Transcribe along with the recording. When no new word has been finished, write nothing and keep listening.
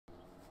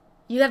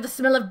You have the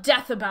smell of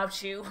death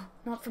about you.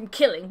 Not from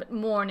killing, but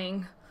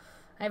mourning.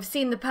 I have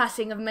seen the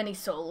passing of many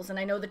souls, and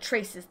I know the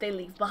traces they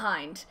leave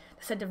behind.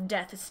 The scent of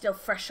death is still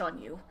fresh on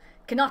you.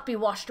 It cannot be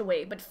washed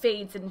away, but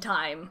fades in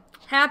time.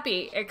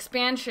 Happy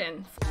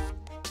expansion.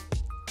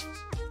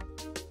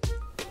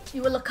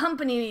 You will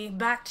accompany me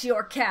back to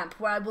your camp,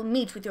 where I will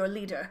meet with your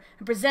leader,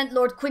 and present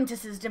Lord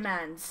Quintus's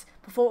demands.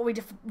 Before we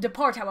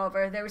depart,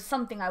 however, there is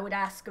something I would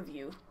ask of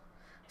you.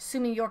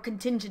 Assuming your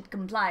contingent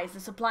complies, the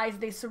supplies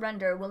they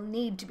surrender will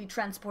need to be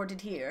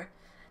transported here.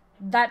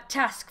 That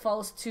task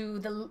falls to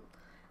the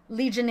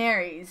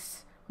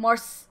legionaries,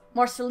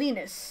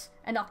 Marcellinus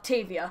and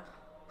Octavia,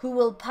 who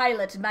will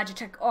pilot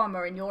Magitech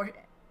armor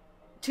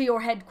to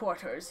your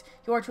headquarters.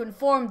 You are to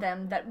inform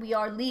them that we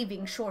are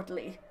leaving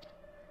shortly.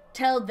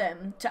 Tell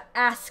them to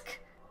ask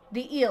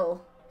the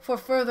Eel for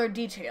further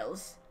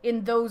details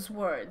in those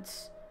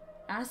words.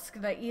 Ask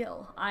the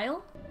Eel.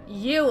 Isle?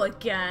 You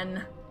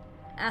again.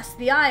 Ask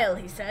the Isle,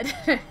 he said.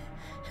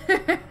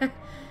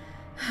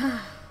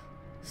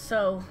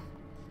 So,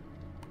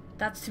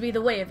 that's to be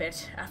the way of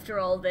it, after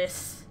all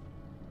this.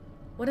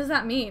 What does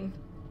that mean?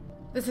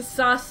 This is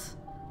sus.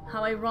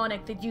 How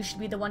ironic that you should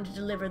be the one to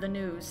deliver the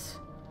news.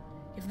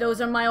 If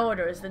those are my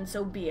orders, then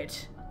so be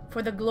it.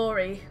 For the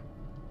glory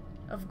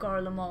of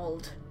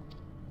Garlemald.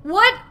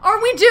 What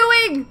are we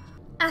doing?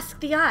 Ask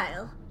the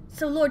Isle.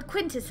 So Lord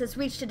Quintus has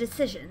reached a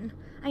decision.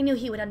 I knew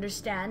he would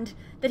understand,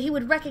 that he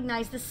would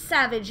recognize the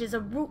savage is a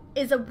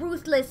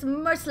ruthless,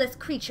 merciless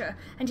creature,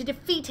 and to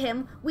defeat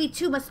him, we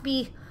too must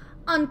be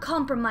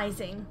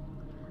uncompromising.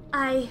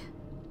 I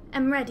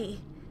am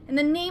ready. In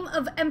the name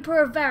of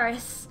Emperor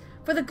Varus,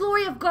 for the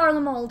glory of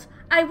Garlemald,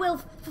 I will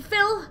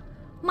fulfill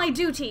my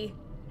duty.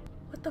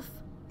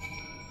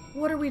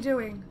 What are we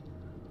doing?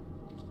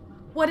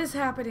 What is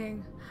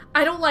happening?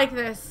 I don't like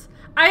this.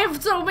 I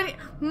have so many...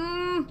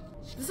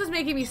 This is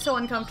making me so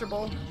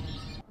uncomfortable.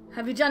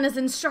 Have you done as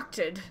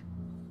instructed?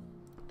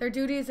 Their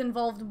duties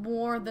involved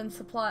more than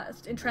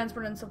supplies, in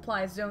transport and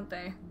supplies, don't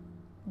they?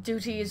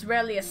 Duty is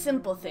rarely a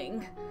simple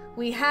thing.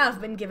 We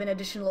have been given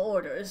additional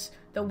orders,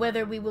 though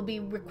whether we will be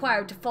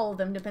required to follow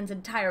them depends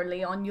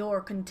entirely on your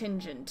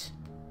contingent.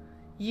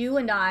 You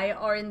and I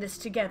are in this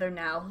together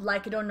now.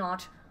 Like it or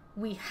not,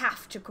 we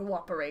have to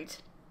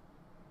cooperate.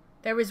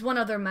 There is one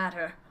other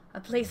matter,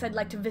 a place I'd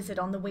like to visit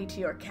on the way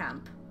to your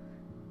camp.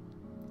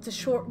 It's a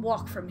short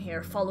walk from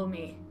here. Follow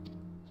me.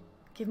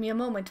 Give me a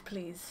moment,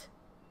 please.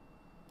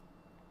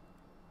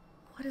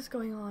 What is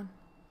going on?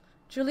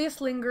 Julius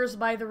lingers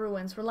by the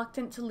ruins,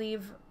 reluctant to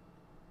leave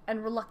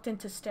and reluctant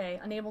to stay,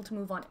 unable to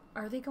move on.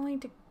 Are they going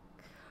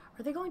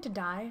to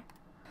die?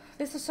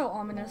 This is so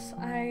ominous.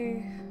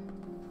 I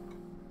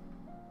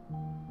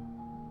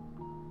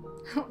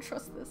don't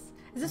trust this.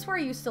 Is this where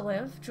you used to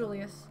live,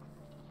 Julius?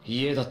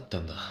 家だった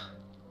んだ。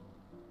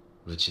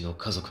うちの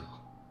家族の。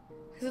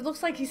 Because it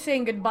looks like he's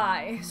saying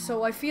goodbye,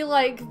 so I feel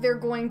like they're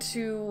going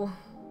to...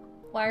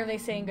 Why are they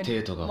saying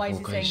goodbye? Why is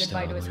he saying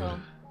goodbye to his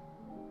home?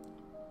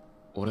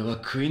 俺は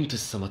クイント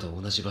ス様と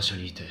同じ場所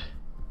にいて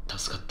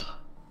助かった。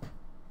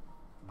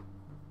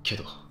け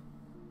ど、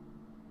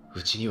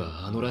うちに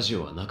はあのラジ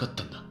オはなかっ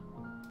たんだ。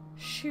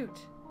Shoot.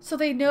 So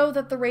they know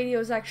that the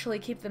radios actually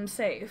keep them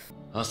safe.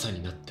 朝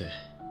になって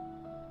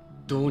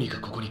どうにか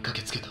ここに駆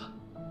けつけた。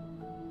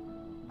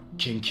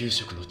研究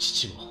職の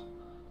父も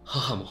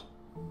母も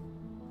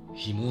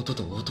妹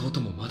と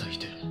弟もまだい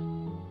て。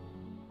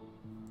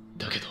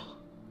だけど。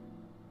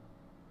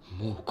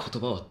もう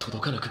言葉は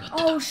届かなくなって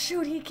た。 Oh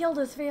shoot, he killed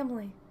his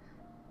family.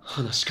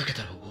 話しかけ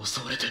たら襲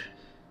われて。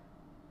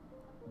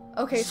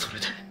Okay. それ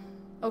で。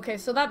Okay,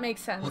 so that makes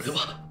sense. 俺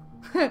は。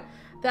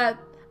that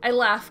I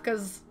laugh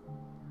because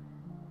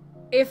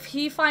if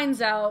he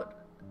finds out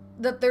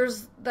that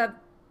that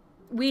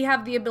we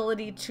have the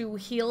ability to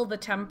heal the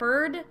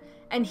tempered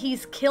and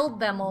he's killed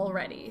them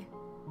already,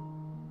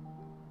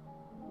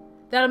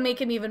 that'll make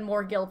him even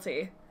more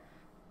guilty.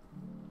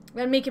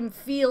 That'll make him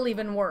feel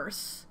even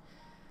worse.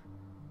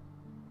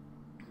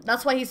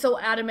 That's why he's so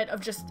adamant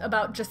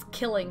about just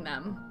killing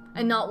them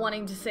and not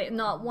wanting to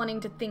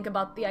think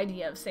about the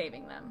idea of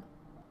saving them.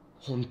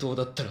 本当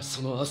だったら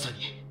その朝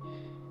に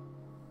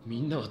み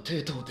んなは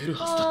帝都を出る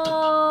はずだったん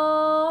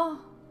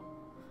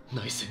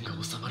だ。内戦が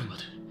収まるま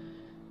で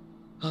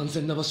安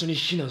全な場所に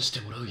避難し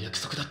てもらう約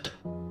束だった。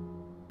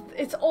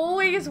 It's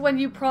always when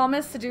you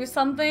promise to do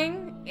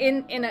something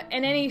in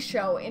any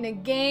show, in a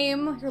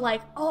game, you're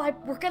like, oh,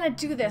 we're gonna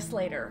do this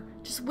later.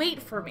 Just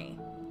wait for me.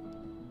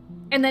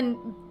 And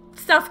then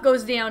stuff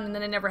goes down and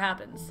then it never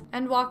happens.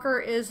 Endwalker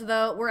is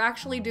we're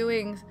actually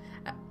doing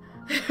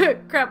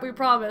crap we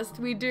promised.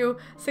 We do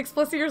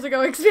 6+ years ago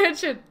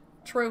expansion.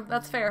 True,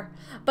 that's fair.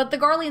 But the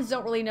Garleans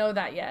don't really know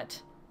that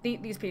yet.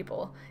 These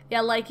people.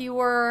 Yeah, like you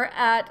were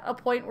at a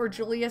point where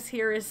Julius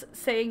here is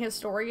saying his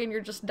story and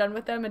you're just done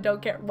with them and don't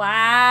care.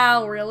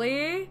 Wow,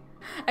 really?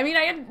 I mean,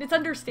 it's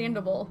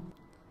understandable.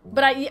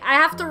 But I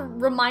have to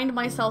remind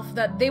myself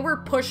that they were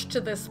pushed to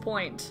this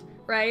point,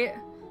 right?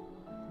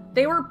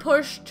 They were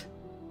pushed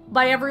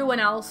by everyone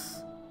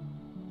else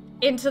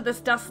into this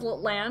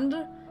desolate land.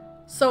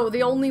 So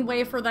the only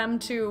way for them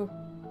to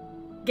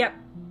get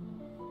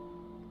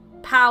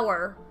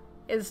power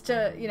is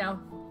to, you know,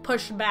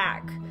 push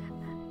back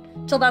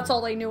till that's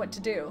all they knew what to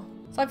do.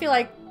 So I feel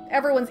like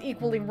everyone's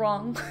equally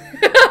wrong.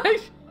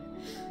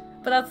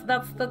 But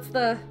that's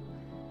the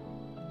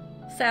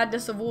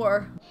sadness of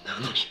war.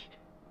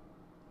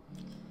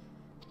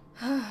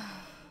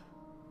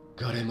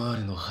 ガレマー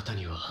ルの旗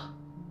には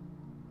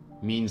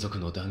民族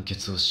の団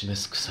結を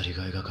示す鎖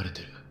が描かれ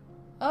てる。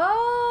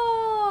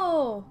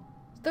Oh,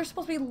 they're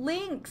supposed to be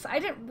links. I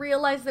didn't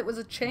realize it was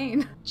a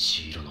chain.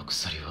 血色の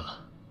鎖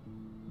は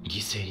犠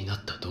牲にな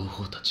った同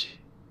胞たち。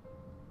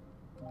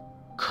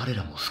彼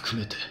らも含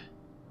めて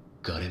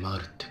ガレマー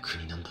ルって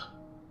国なんだ。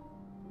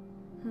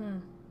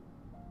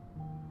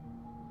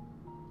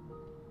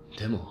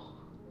でも、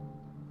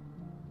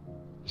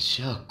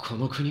じゃあこ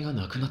の国が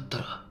なくなった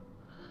ら、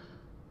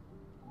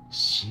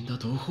死んだ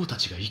同胞た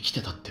ちが生き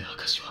てたって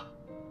証は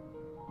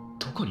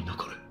どこに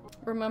残る？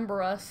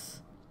 Remember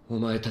us. お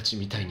前たち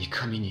みたいに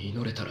神に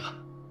祈れたら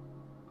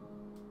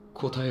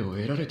答えを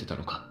得られてた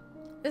のか？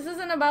 This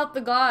isn't about the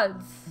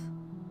gods.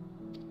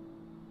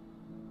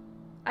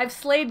 I've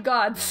slayed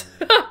gods.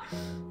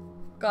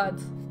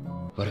 Gods.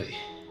 悪い。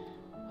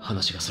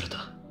話がそれ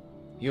た。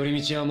寄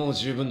り道はもう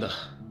十分だ。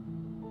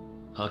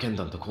派遣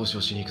団と交渉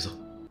しに行くぞ。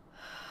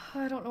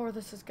I don't know where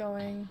this is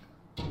going.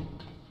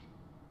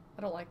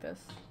 I don't like this.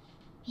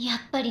 やっ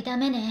ぱりダ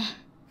メね。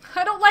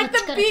I don't like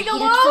them being こっちから先が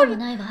来そうも alone!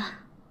 ないわ。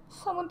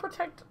 Someone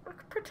protect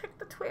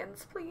the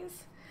twins,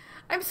 please.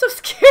 I'm so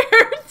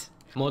scared!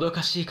 もど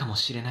かしいかも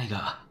しれない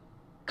が、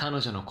彼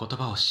女の言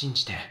葉を信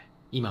じて、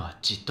今は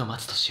じっと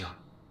待つとしよう。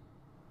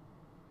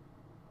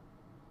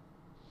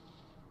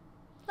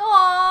Aww!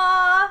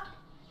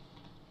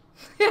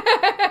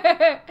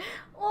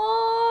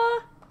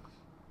 Aww!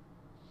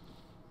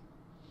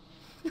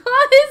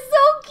 Oh, he's so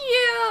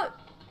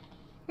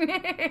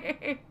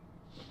cute!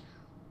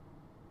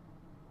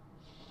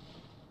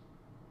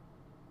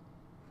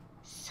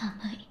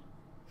 寒い。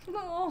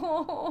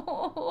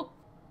Oh.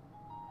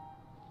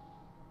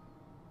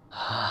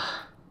 は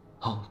あ、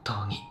本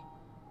当に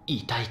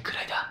痛いく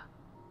らいだ。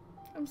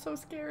I'm so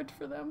scared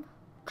for them.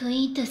 ク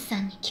イントゥスさ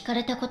んに聞か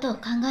れたことを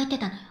考えて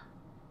たのよ。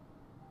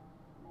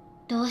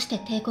どうして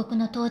帝国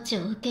の統治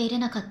を受け入れ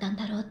なかったん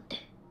だろうっ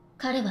て。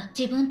彼は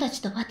自分たち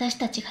と私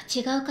たちが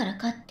違うから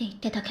かって言っ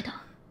てたけど、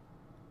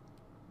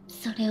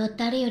それを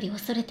誰より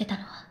恐れてた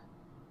のは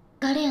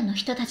ガレアの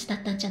人たちだ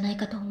ったんじゃない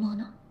かと思う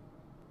の。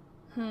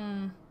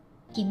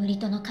ギムリ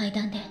との会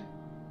談で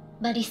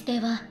バリステ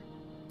は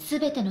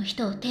全ての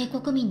人を帝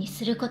国民に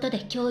すること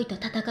で脅威と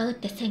戦うっ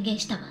て宣言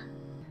したわ。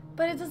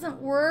 But it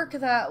doesn't work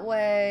that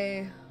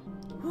way.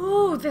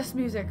 Ooh, this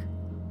music.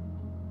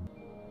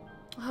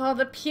 Oh,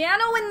 the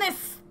piano in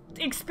this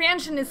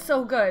expansion is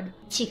so good.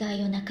 違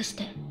いをなくし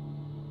て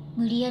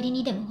無理やり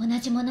にでも同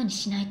じものに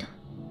しないと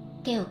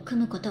手を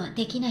組むことは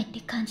できないって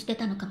感じて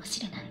たのかも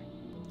しれない。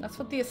 That's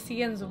what the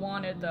Ascians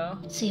wanted,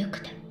 though. 強く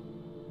て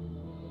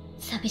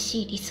寂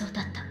しい理想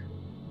だった。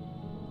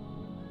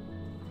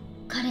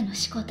彼の思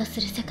考とす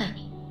る世界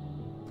に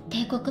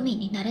帝国民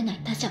になれない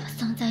他者は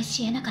存在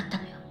し得なかった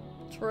のよ。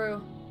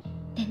 True.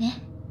 で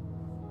ね、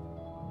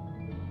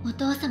お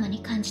父様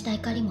に感じた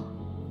怒りも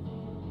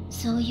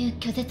そういう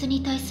拒絶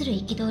に対する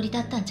憤り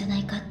だったんじゃな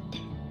いかって。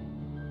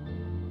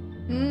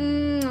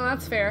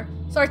That's fair.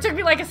 Sorry, it took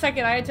me like a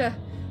second. I had to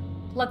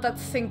let that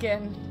sink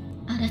in.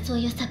 争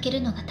いを避け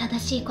るのが正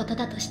しいこと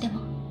だとして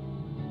も、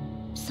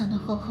その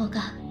方法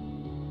が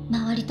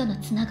周りとの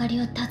つながり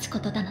を断つこ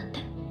とだなんて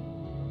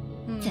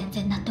全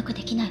然納得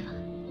できないわ。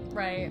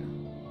 Right.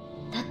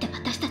 だって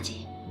私た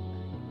ち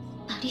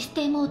バリス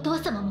テもお父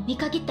様も見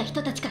限った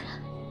人たちから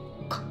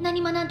こんな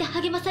に学んで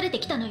励まされて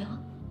きたのよ。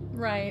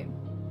 Right.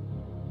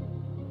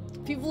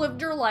 If you've lived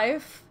your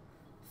life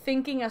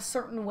thinking a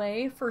certain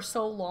way for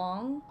so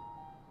long,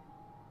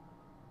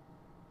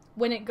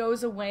 when it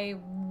goes away,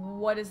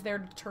 what is there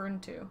to turn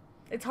to?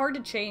 It's hard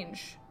to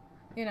change,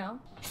 you know?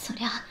 そ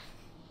りゃ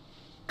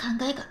考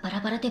えがバラ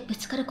バラでぶ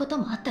つかること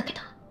もあったけ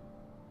ど、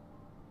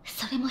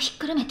それもひっ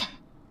くるめて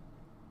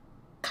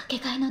かけ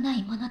がえのな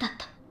いものだっ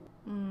た。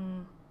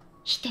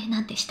否定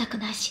なんてしたく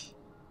ないし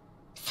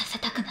させ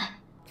たくない。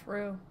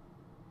 True.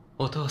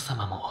 お父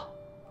様も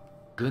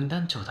軍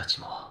団長たち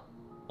も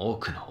多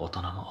くの大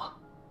人も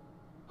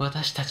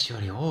私たちよ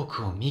り多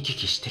くを見聞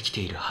きしてき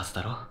ているはず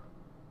だろ。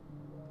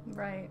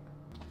 Right.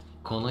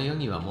 この世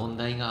には問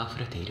題が溢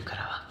れているか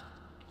ら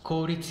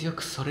効率よ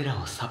くそれ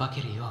らを裁け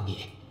るよう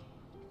に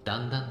だ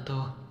んだん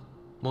と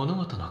物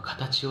事の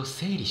形を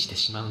整理して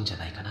しまうんじゃ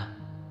ないかな。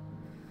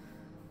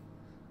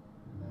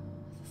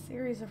 It's a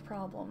series of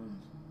problems.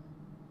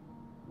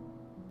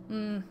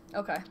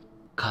 Okay.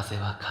 風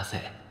は風、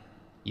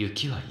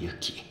雪は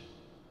雪、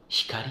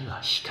光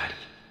は光。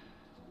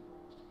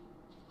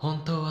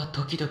本当は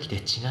時々で違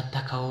っ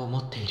た顔を持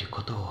っている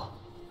ことを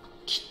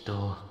きっ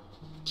と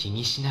気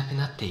にしなく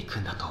なっていく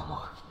んだと思う。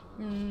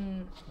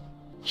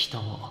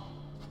人も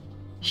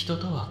人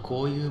とは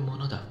こういうも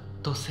のだ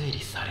と整理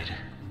される。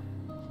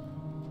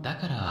だ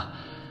から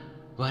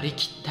割り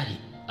切ったり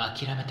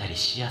諦めたり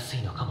しやす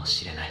いのかも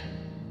しれない。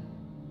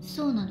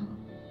そうなの？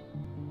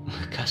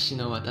昔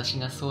の私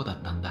がそうだ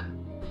ったんだ。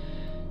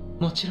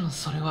もちろん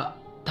それは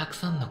たく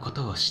さんのこ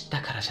とを知っ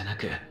たからじゃな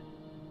く、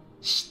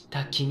知っ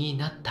た気に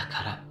なった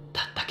から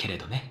だったけれ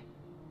どね。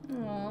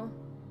Aww.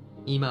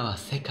 今は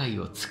世界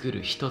を作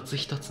る一つ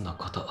一つの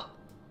こと、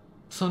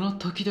その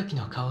時々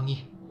の顔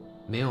に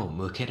目を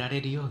向けら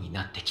れるように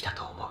なってきた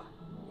と思う。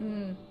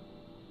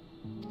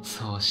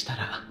そうした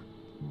ら、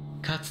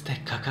かつ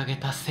て掲げ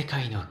た世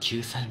界の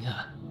救済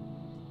が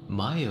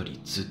前よ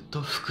りずっと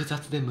複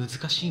雑で難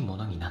しいも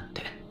のになっ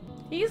て、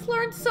 He's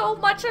learned so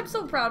much. I'm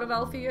so proud of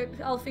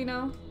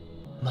Alfino.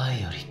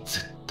 前よりず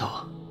っと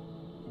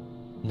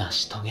成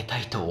し遂げた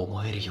いと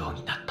思えるよう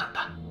になったん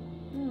だ。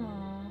Aww.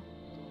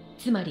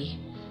 つまり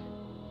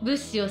物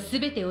資を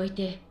全て置い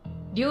て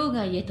領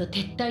外へと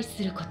撤退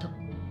すること、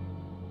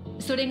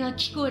それが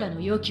キコーラの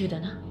要求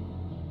だな。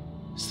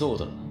そう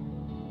だ。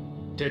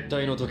撤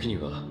退の時に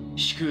は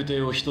飛空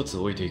艇を一つ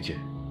置いていけ。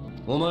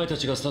お前た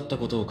ちが去った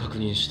ことを確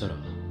認したら、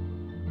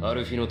ア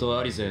ルフィノと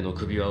アリゼへの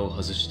首輪を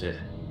外して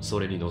そ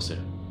れに乗せ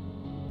る。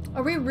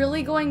 Are we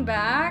really going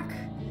back?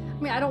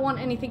 I mean, I don't want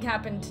anything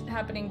happening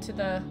to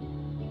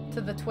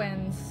the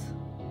twins.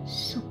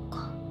 そっ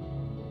か。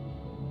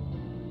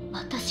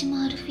私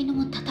もアルフィノ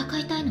も戦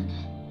いたいの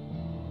ね。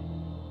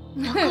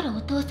だから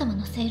お父様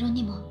の正論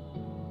にも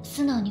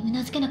素直にう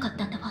なずけなかっ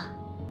たんだわ。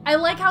I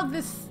like how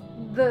this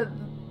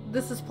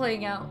is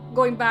playing out,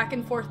 going back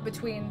and forth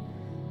between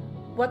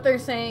what they're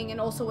saying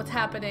and also what's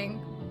happening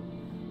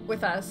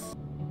with us.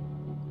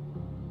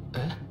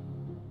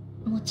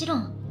 もちろ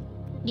ん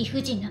理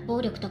不尽な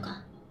暴力と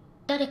か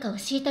誰かを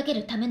虐げ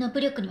るための武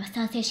力には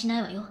賛成しな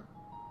いわよ。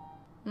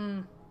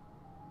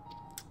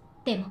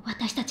でも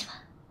私たちは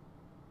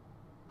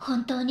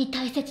本当に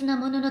大切な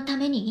もののた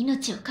めに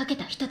命を懸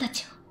けた人た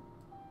ちを、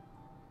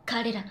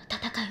彼らの戦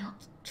いを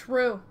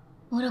True.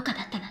 愚か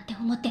だったなんて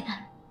思ってな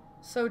い。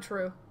 So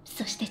true.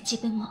 そして自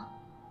分も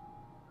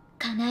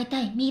叶えた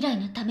い未来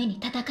のために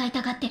戦い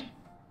たがってる。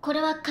こ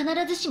れは必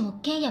ずしも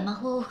剣や魔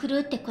法を振る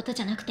うってこと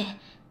じゃなくて、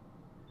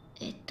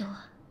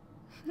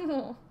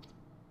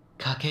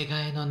かけ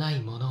がえのな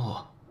いもの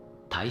を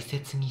大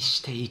切に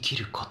して生き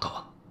ること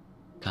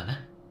か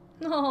な。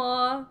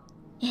Aww.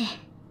 ええ、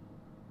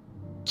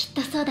きっ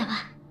とそうだわ。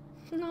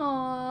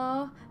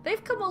 Aww.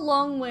 They've come a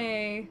long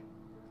way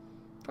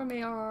from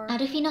AR. ア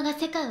ルフィノが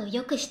世界を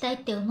良くしたい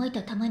って思い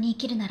と共に生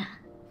きるなら、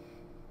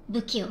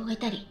武器を置い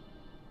たり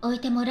置い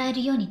てもらえ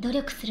るように努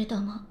力すると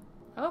思う。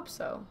 I hope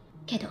so.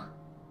 けど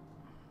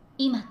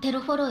今テ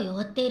ロフォロイを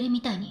追っている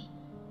みたいに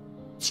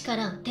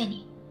力を手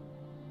に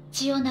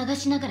血を流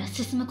しながら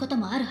進むこと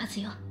もあるはず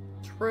よ。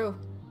 True.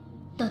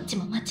 どっち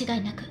も間違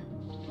いなく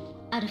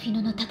アルフィ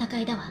ノの戦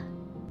いだわ。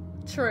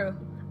 True.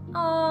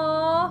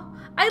 Aww.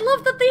 I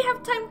love that they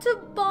have time to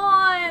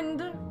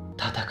bond.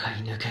 戦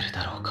い抜ける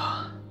だろう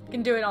か。 You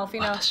can do it,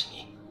 Alfino. 私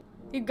に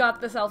You got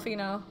this,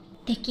 Alfino.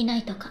 できな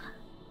いとか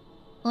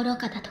愚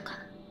かだとか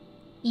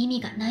意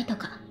味がないと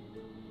か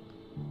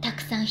た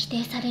くさん否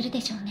定されるで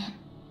しょうね。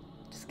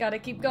 Just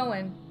gotta keep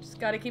going. Just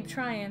gotta keep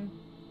trying.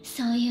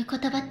 そういう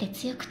言葉って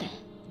強くて、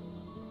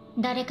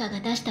誰かが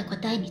出した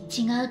答えに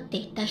違うって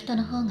言った人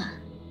の方が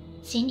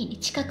真理に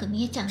近く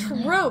見えちゃうも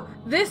のよ。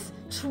 True. This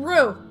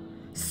true.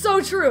 So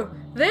true.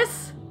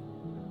 This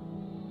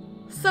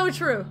so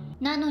true.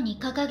 なのに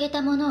掲げ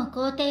たものを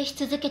肯定し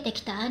続けて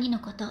きた兄の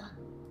こと、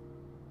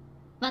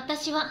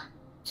私は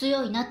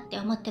強いなって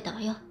思ってた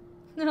わよ。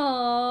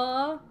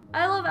 Aww.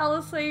 I love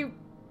Alice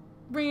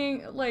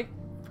bringing, like,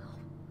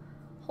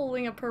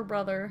 holding up her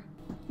brother.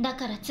 だ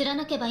から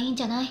貫けばいいん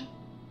じゃない？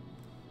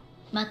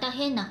また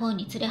変な方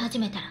に連れ始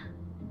めたら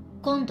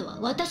今度は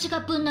私が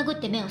ぶん殴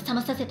って目を覚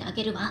まさせてあ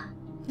げるわ。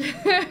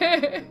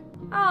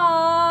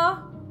Aww.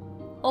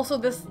 Also,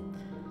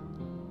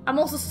 I'm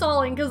also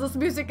stalling because this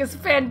music is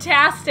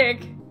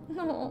fantastic.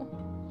 No.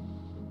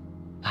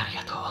 あり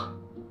がとう、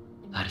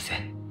アリセ。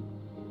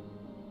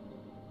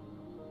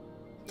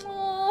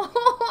 Oh,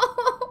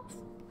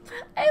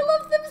 I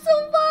love them so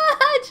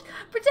much.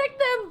 Protect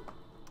them.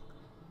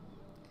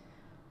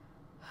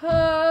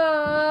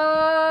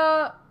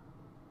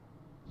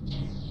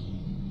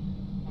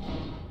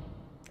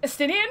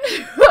 Estinian?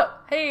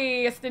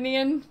 Hey,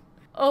 Estinian.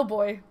 Oh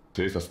boy.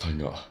 偵察隊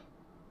が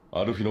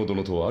アルフィノ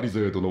殿とアリ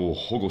ゼー殿を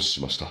保護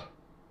しました。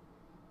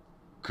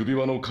首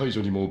輪の解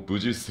除にも無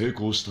事成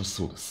功した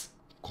そうです。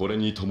これ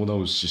に伴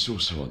う死傷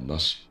者はな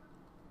し。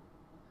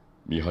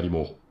見張り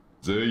も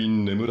全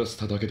員眠らせ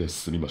ただけで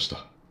済みまし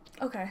た。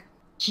 Okay.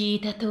 聞い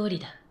た通り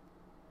だ。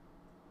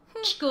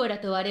キコーラ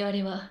と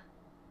我々は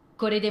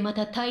これでま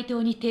た対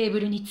等にテーブ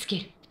ルにつけ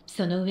る。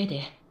その上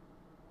で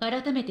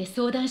改めて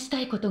相談した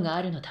いことが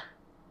あるのだ。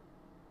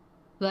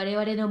我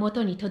々の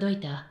元に届い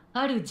た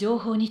ある情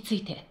報につ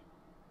いて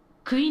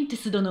クイントゥ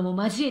ス殿も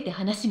交えて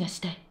話がし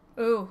たい。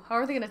 Ooh,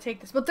 how are they gonna take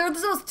this? But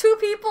there's those two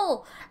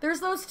people. There's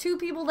those two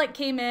people that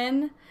came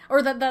in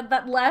or that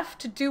left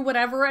to do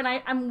whatever, and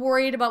I'm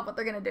worried about what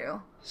they're gonna do.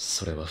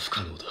 それは不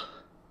可能だ。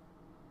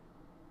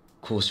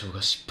交渉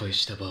が失敗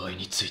した場合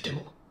について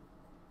も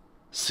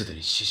すでに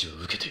指示を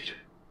受けている。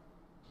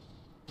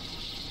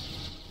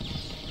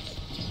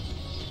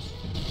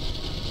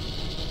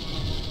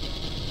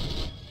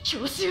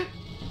強襲。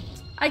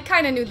I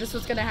kind of knew this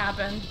was gonna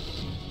happen.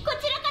 こ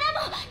ちらか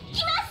らも来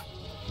ま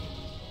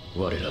す。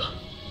我ら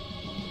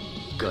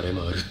ガレ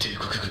マール帝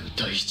国軍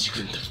第一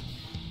軍団、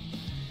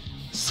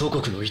祖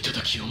国の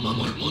頂を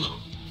守る者。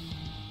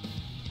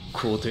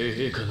皇帝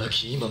陛下亡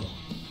き今も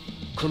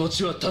この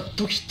地はたっ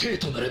とき帝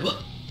となれば、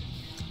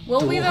同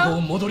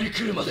胞戻り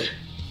来るまで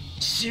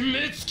神明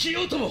尽き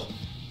ようとも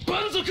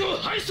蛮族を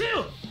排せ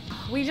よ。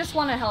 We just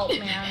want to help,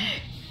 man.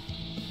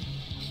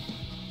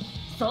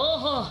 双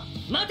方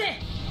待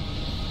て。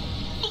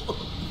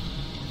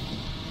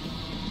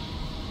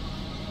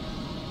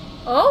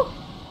Oh?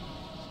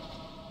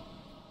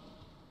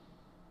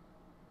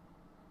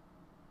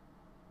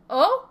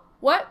 Oh?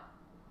 What?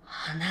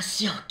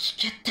 話を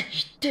聞けって言っ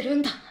てる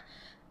んだ。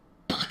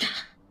バカ。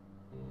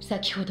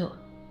先ほど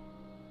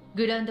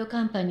グランド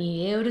カンパ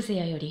ニーエオル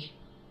ゼアより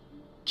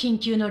緊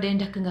急の連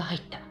絡が入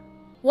った。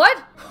 What?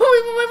 What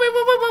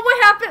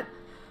happened?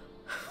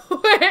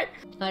 Wait.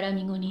 アラ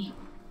ミゴに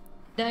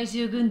第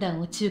10軍団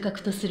を中核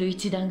とする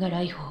一団が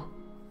来訪。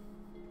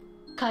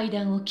会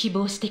談を希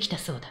望してきた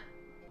そうだ。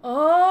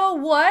Oh,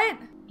 what?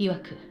 曰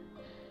く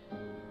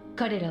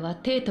彼らは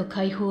帝都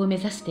解放を目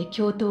指して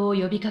共闘を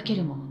呼びかけ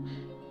るも、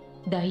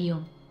第4、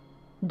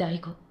第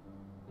5、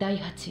第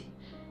8、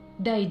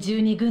第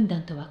12軍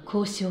団とは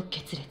交渉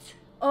決裂。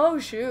 Oh,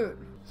 shoot.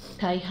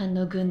 大半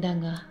の軍団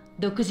が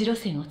独自路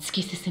線を突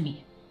き進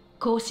み、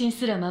行進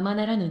すらまま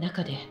ならぬ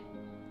中で、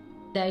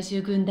第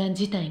10軍団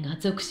自体が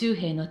属州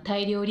兵の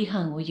大量離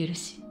反を許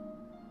し、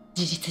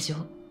事実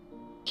上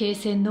継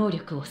戦能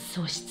力を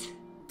喪失。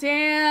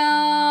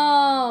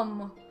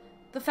 Damn.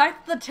 The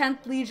fact that the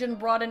 10th Legion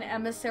brought an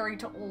emissary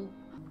to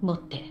も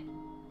って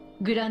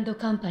グランド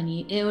カンパ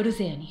ニーエオル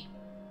ゼアに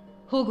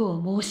保護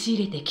を申し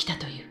入れてきた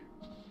という。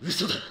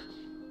嘘だ。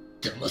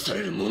騙さ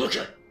れるものか。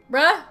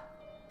 Bruh,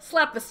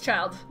 slap this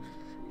child.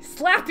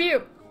 Slap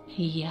you.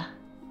 いや、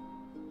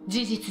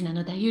事実な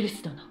のだユル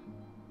ス殿。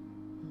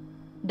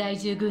第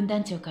10軍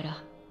団長か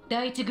ら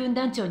第1軍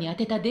団長に宛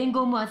てた伝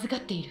言も預か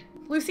っている。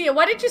 Lucia,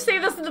 why did you say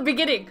this in the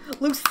beginning?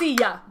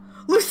 Lucia,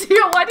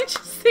 why did you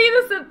say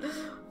this in...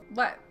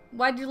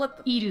 Why'd you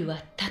let the... イルは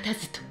立た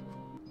ずと。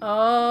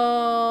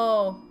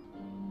 Oh.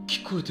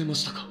 聞こえてま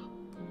したか、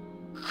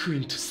クイ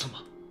ントス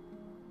様。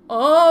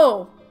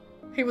 Oh.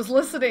 He was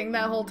listening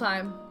that whole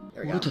time.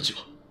 There we go. 俺たち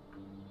は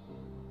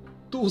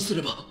どうす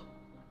れば。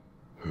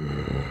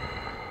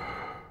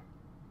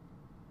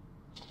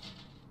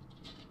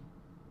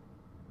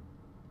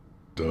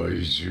第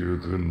10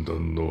軍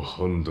団の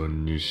判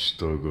断に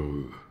従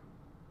う。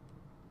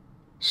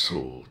そ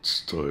う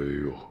伝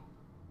えよ。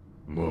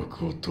ま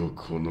こと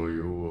この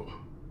世は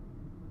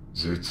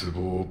絶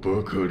望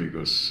ばかり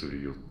がす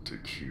り寄って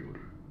きよ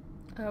る。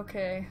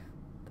 Okay.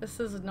 This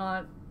is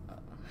not...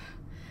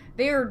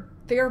 They're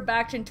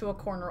backed into a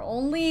corner.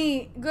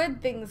 Only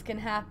good things can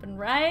happen,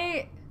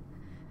 right?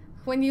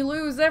 When you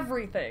lose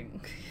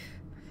everything.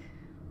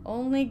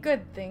 Only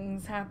good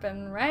things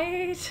happen,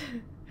 right?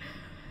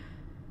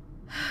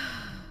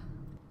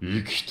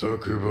 生きた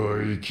く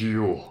ば生き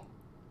よ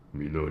う。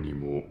皆に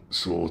も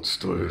そう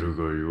伝える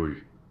がよ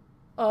い。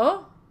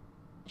 Oh?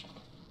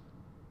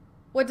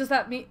 What does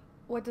that mean?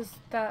 What does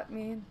that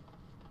mean?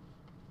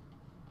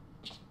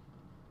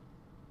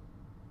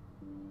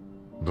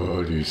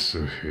 バリス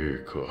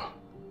陛下、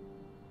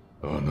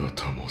あな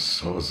たも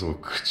さぞ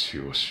口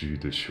惜しい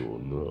でしょう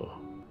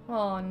な。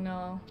 Oh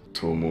no.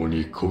 共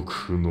に国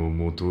府の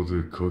下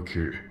でか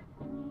け、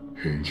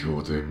辺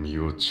境で身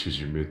を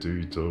縮めて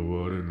いた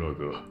我ら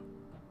が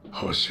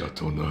覇者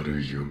とな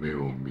る夢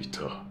を見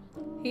た。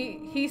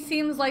 He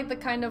seems like the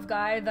kind of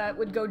guy that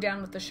would go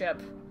down with the ship.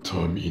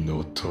 民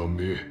のた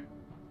め、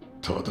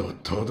ただ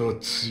ただ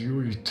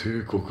強い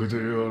帝国で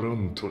あら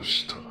んと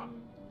した。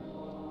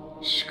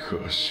し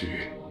かし、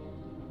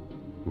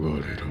我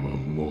らは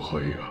も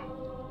はや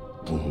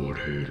亡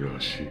霊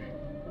らしい。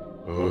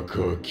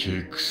赤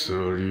き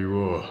鎖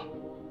は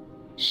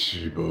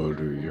縛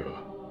るや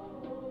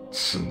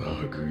つな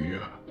ぐ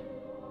や。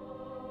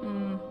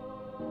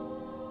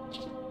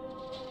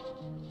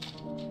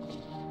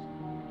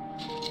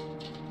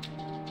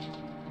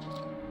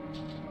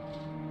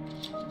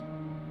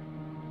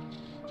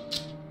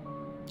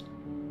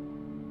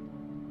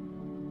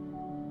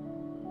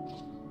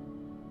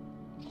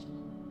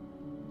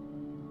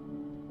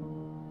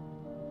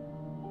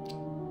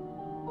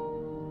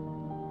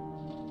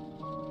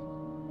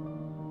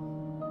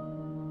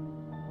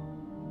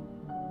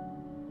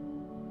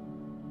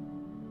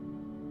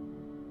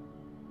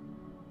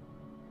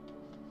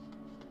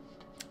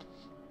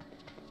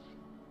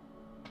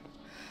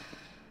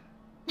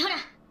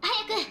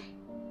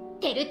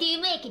テルティウ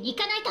ム駅に行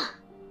かないと。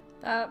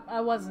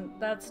 I wasn't.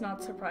 That's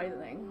not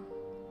surprising.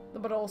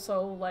 But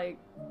also, like...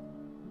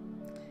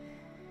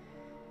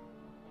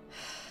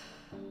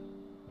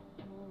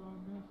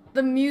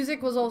 The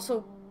music was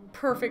also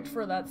perfect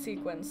for that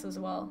sequence as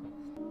well.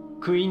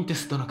 クインテ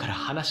ス殿から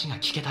話が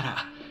聞けた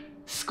ら、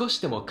少し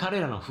でも彼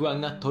らの不安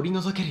が取り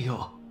除ける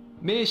よ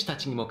う、名士た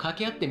ちにも掛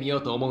け合ってみよ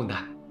うと思うん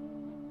だ。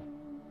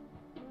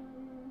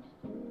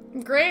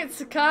Great,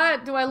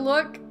 Sakat. Do I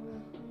look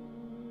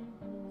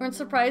Weren't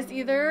surprised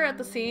either at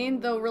the scene,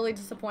 though really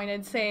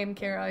disappointed. Same,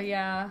 Kara,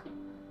 yeah.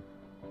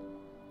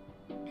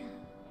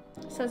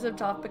 Sensitive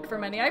topic for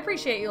many. I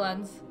appreciate you,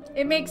 Lens.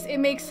 It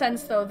makes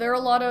sense though. There are a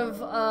lot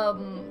of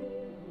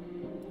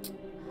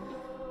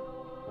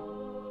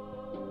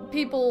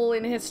people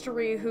in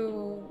history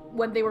who,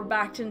 when they were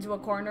backed into a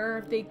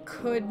corner, they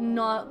could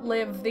not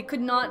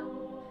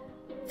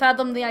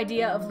fathom the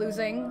idea of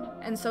losing,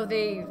 and so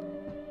they,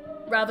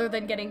 rather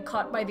than getting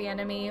caught by the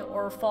enemy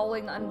or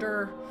falling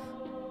under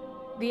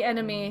the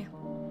enemy,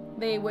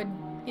 they would,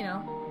 you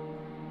know,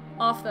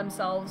 off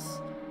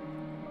themselves.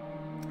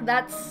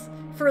 That's,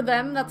 for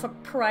them, that's a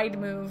pride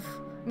move.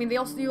 I mean,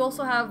 you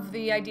also have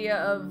the idea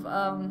of,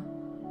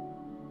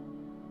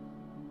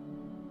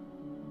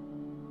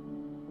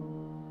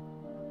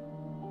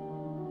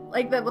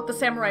 like what the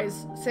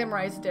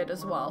samurais did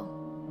as well.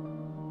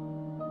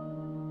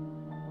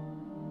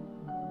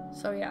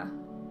 So yeah,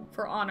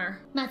 for honor.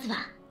 まずは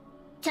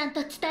ちゃん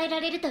と伝えら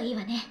れるといい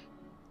わね。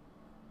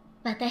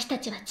私た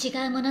ちは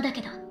違うものだ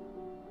けど、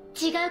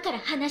違うから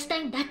話した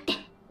いんだって。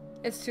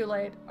It's too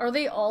late. Are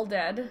they all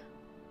dead?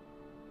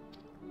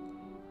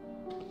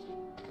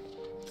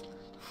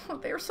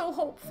 They're so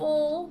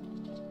hopeful.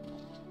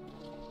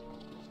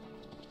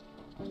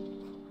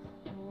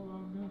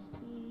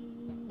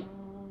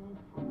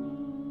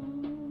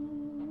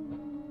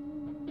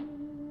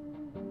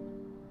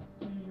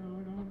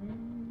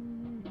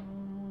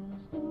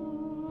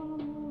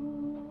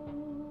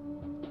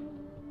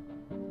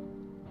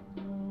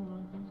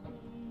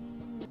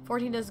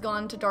 Fourteen has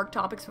gone to dark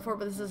topics before,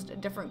 but this is a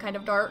different kind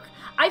of dark.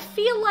 I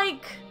feel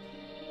like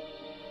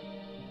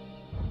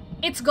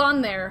it's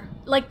gone there.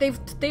 Like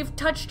they've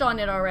touched on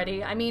it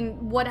already. I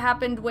mean, what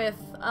happened with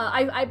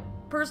I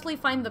personally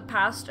find the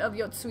past of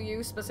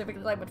Yotsuyu,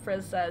 specifically like what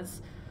Frizz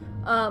says,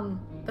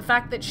 the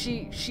fact that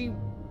she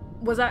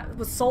was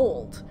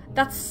sold.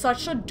 That's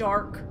such a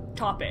dark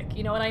topic,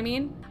 you know what I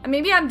mean? And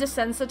maybe I'm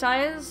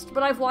desensitized,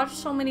 but I've watched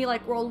so many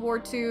like World War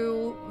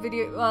II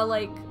video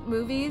like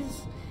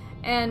movies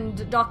and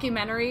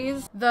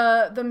documentaries.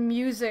 The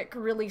music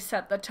really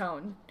set the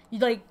tone.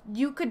 Like,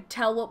 you could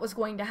tell what was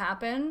going to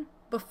happen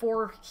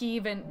before they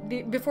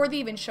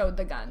even showed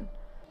the gun.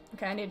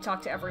 Okay, I need to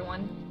talk to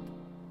everyone.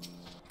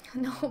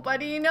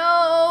 Nobody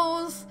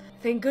knows!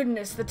 Thank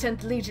goodness the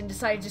 10th Legion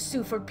decided to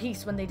sue for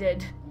peace when they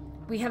did.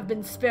 We have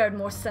been spared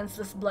more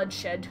senseless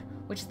bloodshed,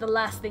 which is the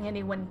last thing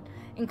anyone,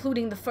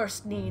 including the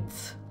First,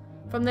 needs.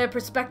 From their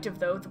perspective,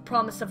 though, the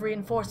promise of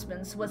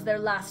reinforcements was their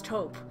last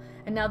hope,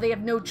 and now they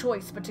have no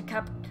choice but to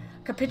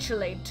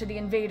capitulate to the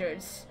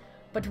invaders.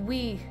 But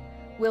we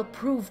will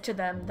prove to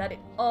them that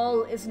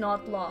all is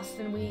not lost,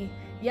 and we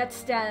yet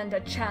stand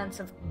a chance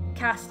of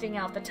casting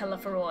out the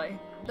Telephoroi.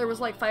 There was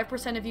like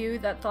 5% of you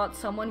that thought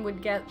someone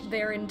would get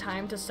there in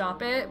time to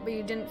stop it, but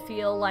you didn't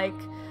feel like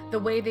the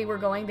way they were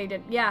going, they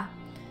did. Yeah,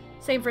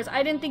 same for us.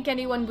 I didn't think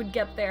anyone would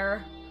get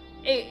there.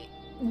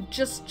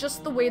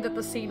 Just the way that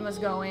the scene was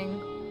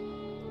going.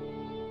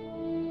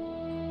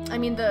 I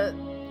mean,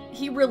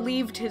 he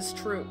relieved his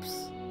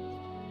troops.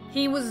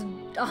 He was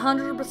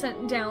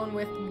 100% down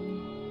with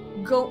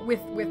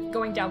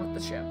going down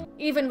with the ship.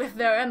 Even with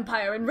their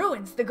empire in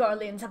ruins, the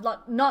Garleans have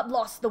not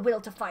lost the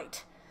will to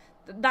fight.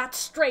 That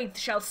strength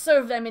shall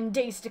serve them in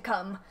days to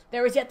come.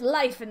 There is yet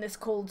life in this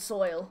cold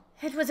soil.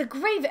 It was a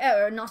grave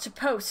error not to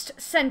post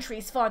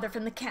sentries farther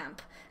from the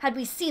camp. Had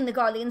we seen the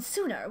Garleans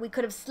sooner, we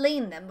could have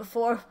slain them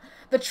before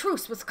the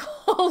truce was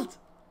called.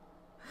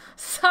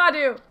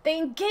 Sadu! They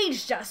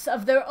engaged us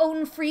of their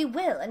own free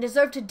will and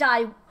deserve to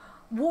die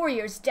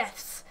warriors'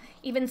 deaths.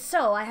 Even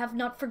so, I have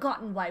not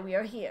forgotten why we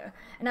are here,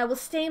 and I will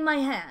stay my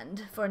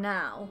hand for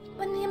now.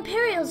 When the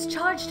Imperials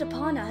charged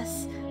upon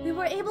us, we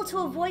were able to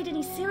avoid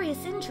any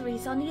serious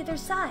injuries on either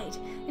side.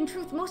 In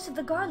truth, most of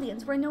the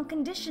Garleans were in no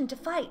condition to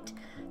fight.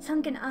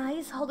 Sunken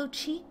eyes, hollow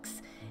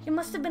cheeks. It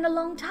must have been a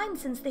long time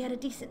since they had a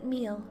decent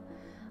meal.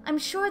 I'm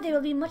sure they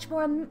will be much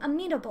more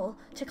amenable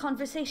to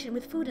conversation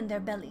with food in their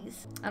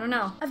bellies. I don't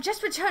know. I've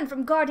just returned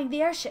from guarding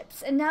the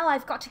airships, and now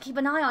I've got to keep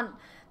an eye on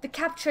the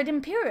captured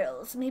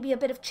Imperials. Maybe a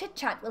bit of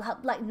chit-chat will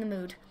help lighten the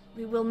mood.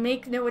 We will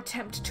make no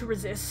attempt to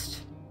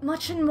resist.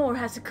 Much and more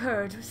has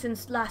occurred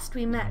since last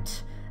we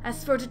met.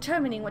 As for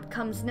determining what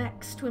comes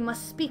next, we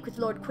must speak with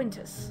Lord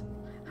Quintus.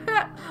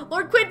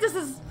 Lord Quintus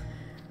is...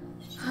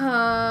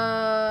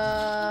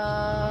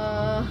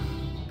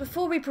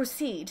 Before we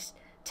proceed,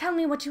 tell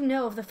me what you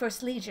know of the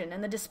First Legion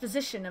and the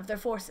disposition of their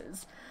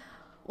forces.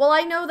 Well,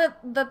 I know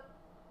that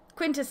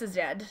Quintus is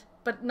dead,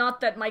 but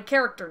not that my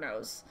character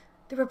knows.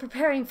 They were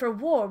preparing for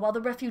war while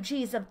the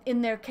refugees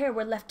in their care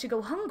were left to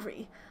go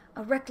hungry.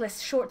 A reckless,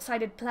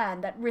 short-sighted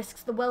plan that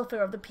risks the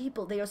welfare of the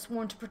people they are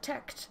sworn to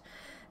protect.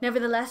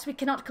 Nevertheless, we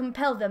cannot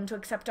compel them to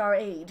accept our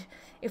aid.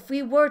 If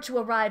we were to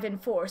arrive in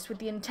force with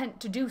the intent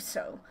to do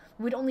so,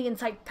 we would only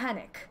incite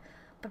panic.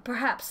 But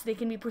perhaps they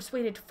can be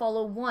persuaded to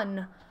follow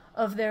one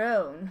of their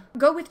own.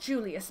 Go with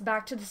Julius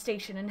back to the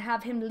station and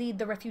have him lead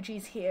the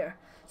refugees here.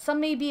 Some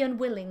may be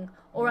unwilling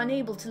or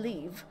unable to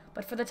leave,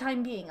 but for the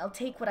time being, I'll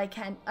take what I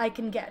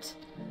can get.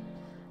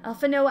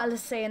 Alphino,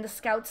 Alice, and the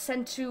scouts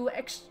sent to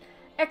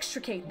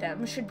extricate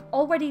them should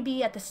already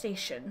be at the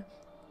station.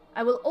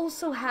 I will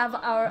also have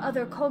our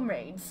other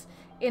comrades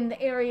in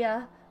the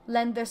area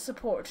lend their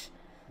support,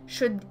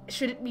 should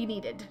it be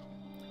needed.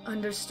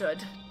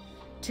 Understood.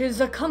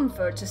 'Tis a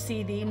comfort to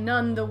see thee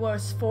none the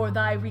worse for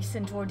thy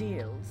recent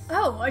ordeals.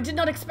 Oh, I did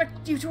not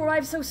expect you to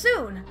arrive so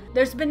soon.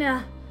 There's been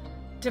a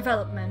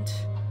development.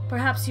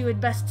 Perhaps you had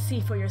best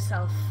see for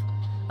yourself.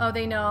 Oh,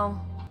 they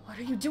know. What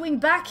are you doing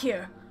back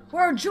here?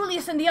 Where are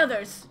Julius and the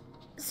others?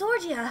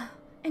 Zordia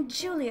and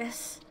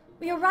Julius.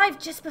 We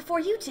arrived just before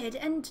you did,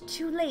 and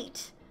too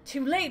late.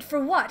 Too late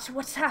for what?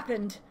 What's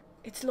happened?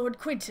 It's Lord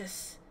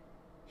Quintus.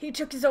 He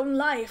took his own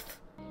life.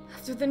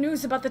 After the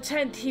news about the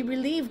 10th, he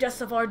relieved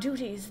us of our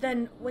duties.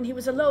 Then, when he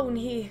was alone,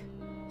 he...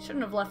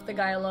 Shouldn't have left the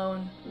guy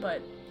alone,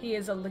 but he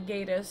is a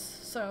legatus,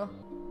 so...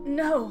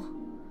 No,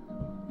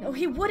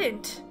 he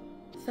wouldn't.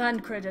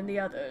 Thancred and the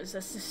others,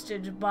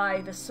 assisted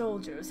by the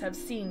soldiers, have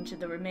seen to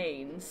the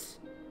remains.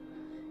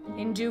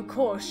 In due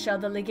course shall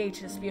the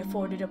legatus be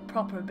afforded a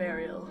proper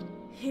burial.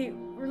 He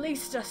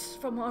released us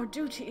from our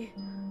duty.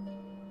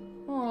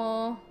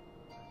 Aww.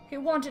 He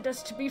wanted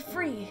us to be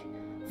free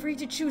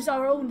to choose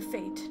our own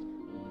fate.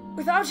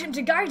 Without him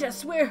to guide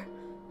us,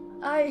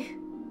 I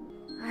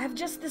have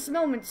just this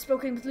moment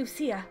spoken with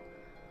Lucia.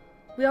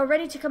 We are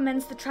ready to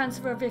commence the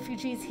transfer of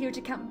refugees here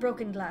to Camp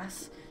Broken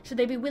Glass, should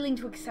they be willing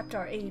to accept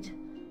our aid.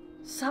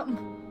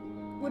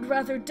 Some would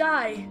rather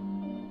die,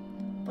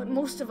 but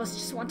most of us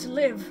just want to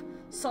live.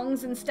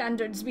 Songs and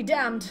standards be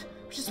damned.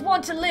 We just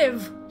want to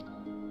live.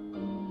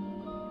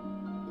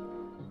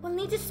 We'll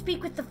need to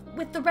speak with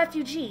the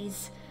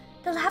refugees.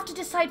 They'll have to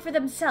decide for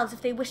themselves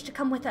if they wish to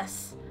come with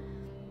us.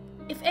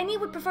 If any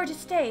would prefer to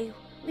stay,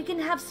 we can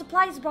have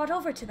supplies brought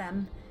over to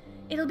them.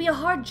 It'll be a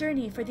hard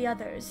journey for the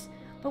others,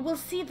 but we'll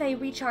see they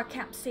reach our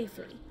camp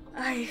safely.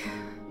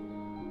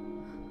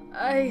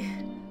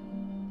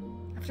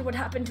 After what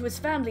happened to his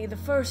family, the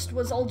first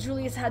was all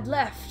Julius had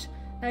left.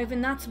 Now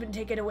even that's been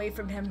taken away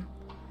from him.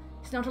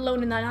 He's not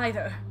alone in that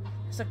either.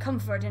 There's a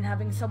comfort in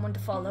having someone to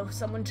follow,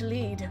 someone to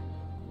lead.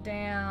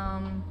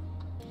 Damn.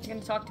 You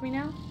gonna talk to me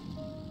now?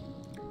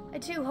 I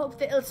do hope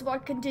the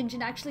Ilsebard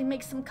contingent actually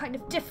makes some kind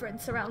of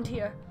difference around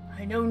here.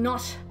 I know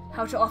not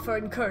how to offer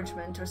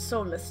encouragement or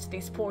solace to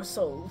these poor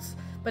souls,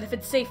 but if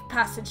it's safe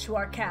passage to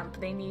our camp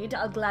they need,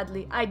 I'd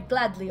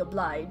gladly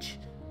oblige.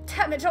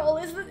 Damn it all,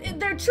 is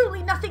there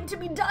truly nothing to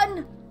be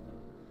done?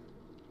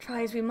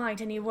 Try as we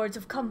might, any words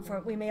of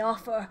comfort we may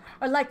offer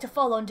are like to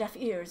fall on deaf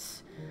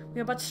ears.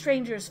 We are but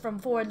strangers from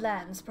foreign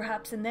lands,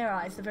 perhaps in their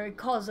eyes the very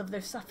cause of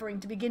their suffering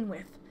to begin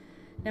with.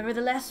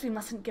 Nevertheless, we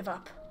mustn't give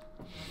up.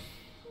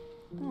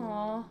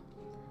 Aww.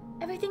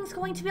 Everything's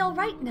going to be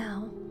alright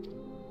now.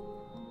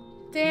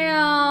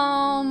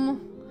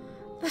 Damn.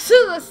 This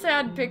is a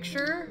sad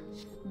picture.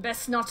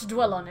 Best not to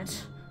dwell on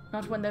it.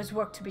 Not when there's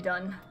work to be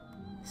done.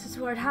 This is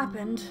where it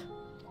happened.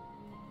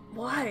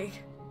 Why?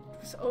 It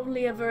was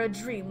only ever a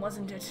dream,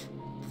 wasn't it?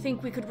 To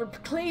think we could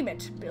reclaim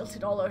it, built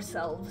it all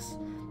ourselves.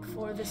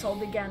 Before this all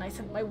began, I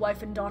sent my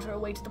wife and daughter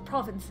away to the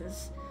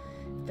provinces.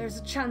 If there's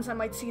a chance I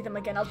might see them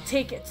again, I'll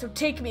take it, so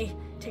take me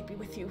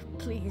with you,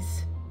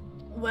 please.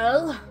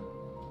 Well,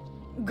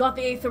 got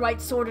the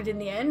Aetherite sorted in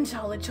the end.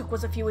 All it took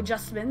was a few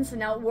adjustments, and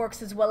now it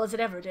works as well as it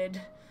ever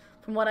did.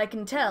 From what I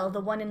can tell,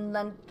 the one in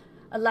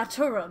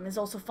Laturum is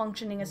also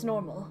functioning as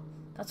normal.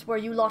 That's where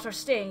you lot are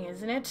staying,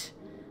 isn't it?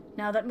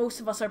 Now that most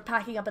of us are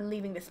packing up and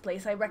leaving this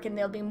place, I reckon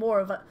there'll be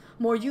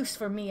more use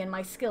for me and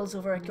my skills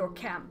over at your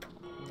camp.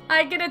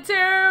 I get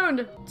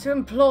attuned! To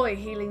employ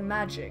healing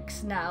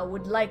magics now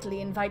would likely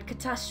invite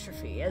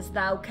catastrophe, as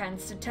thou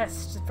canst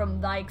attest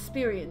from thy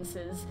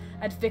experiences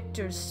at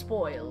Victor's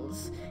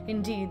spoils.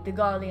 Indeed, the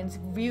Garleans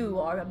view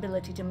our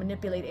ability to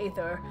manipulate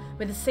Aether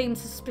with the same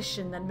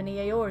suspicion that many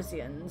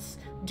Eorzeans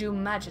do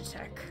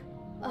Magitech.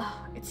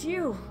 It's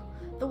you,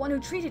 the one who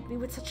treated me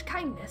with such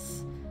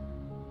kindness.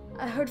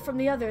 I heard from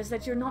the others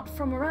that you're not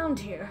from around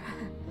here.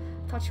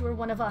 Thought you were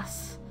one of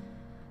us.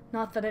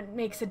 Not that it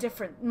makes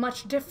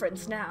much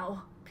difference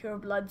now.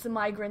 Purebloods,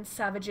 migrants,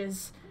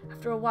 savages.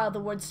 After a while the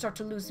words start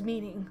to lose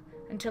meaning,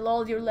 until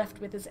all you're left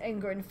with is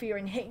anger and fear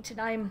and hate,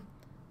 and I'm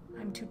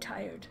too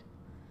tired.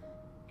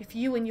 If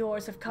you and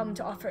yours have come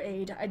to offer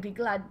aid, I'd be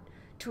glad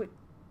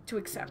to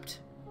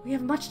accept. We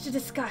have much to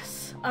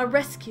discuss. Our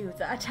rescue,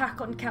 the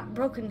attack on Camp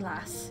Broken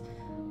Glass,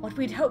 what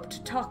we'd hoped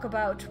to talk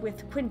about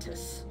with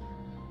Quintus.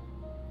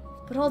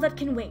 But all that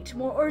can wait.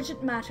 More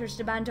urgent matters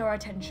demand our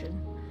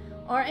attention.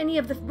 Are any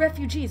of the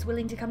refugees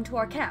willing to come to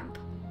our camp?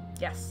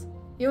 Yes.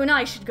 You and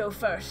I should go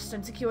first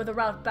and secure the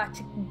route back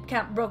to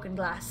Camp Broken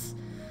Glass.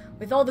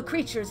 With all the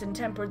creatures in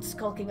Tempered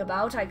skulking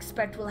about, I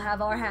expect we'll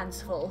have our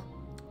hands full.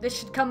 This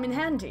should come in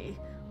handy.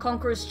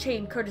 Conqueror's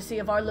Chain courtesy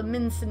of our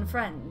Leminson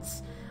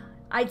friends.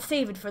 I'd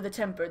save it for the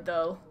Tempered,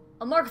 though.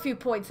 I'll mark a few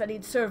points that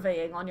need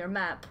surveying on your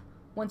map.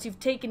 Once you've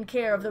taken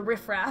care of the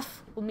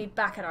riffraff, we'll meet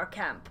back at our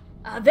camp.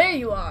 There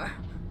you are!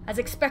 As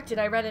expected,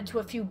 I ran into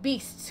a few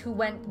beasts who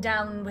went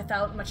down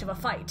without much of a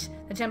fight.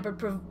 The Tempered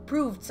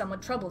proved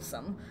somewhat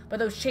troublesome, but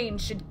those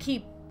chains should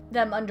keep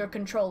them under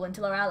control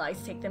until our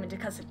allies take them into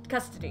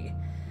custody.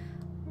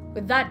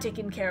 With that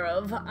taken care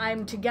of,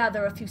 I'm to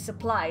gather a few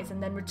supplies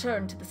and then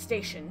return to the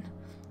station.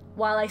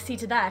 While I see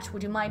to that,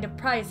 would you mind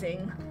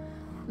apprising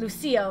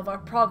Lucia of our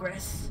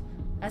progress?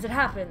 As it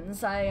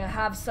happens, I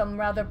have some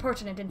rather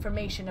pertinent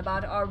information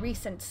about our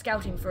recent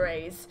scouting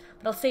forays,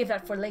 but I'll save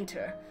that for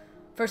later.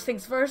 First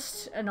things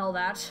first, and all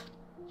that.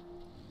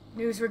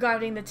 News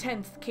regarding the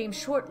 10th came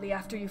shortly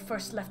after you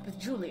first left with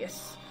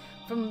Julius.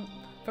 From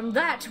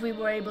that, we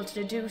were able to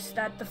deduce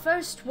that the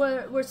first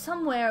were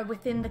somewhere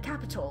within the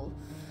capital.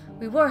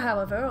 We were,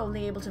 however,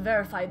 only able to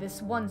verify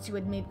this once you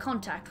had made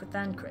contact with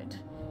Thancred.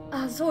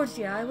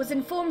 Zordia, I was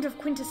informed of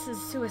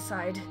Quintus's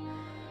suicide.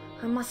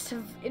 It must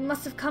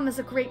have come as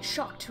a great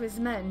shock to his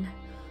men.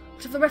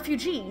 But of the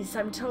refugees,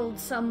 I'm told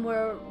some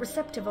were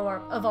receptive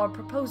of our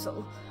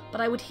proposal,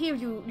 but I would hear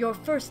your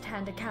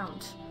first-hand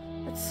account.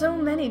 That so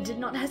many did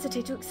not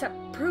hesitate to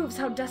accept proves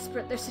how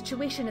desperate their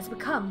situation has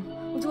become.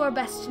 We'll do our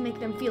best to make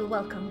them feel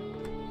welcome.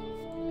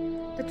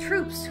 The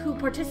troops who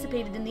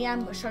participated in the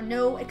ambush are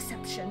no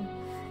exception.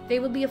 They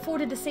will be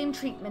afforded the same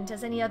treatment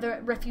as any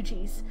other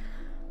refugees.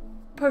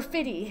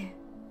 Perfidy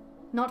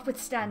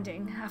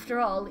notwithstanding, after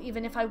all,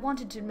 even if I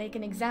wanted to make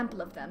an example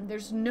of them,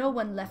 there's no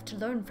one left to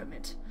learn from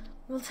it.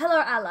 We'll tell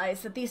our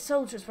allies that these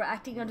soldiers were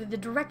acting under the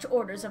direct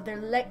orders of their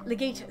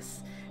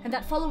legatus, and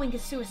that following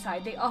his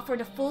suicide they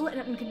offered a full and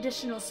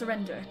unconditional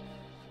surrender.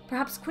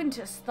 Perhaps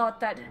Quintus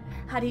thought that,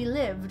 had he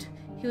lived,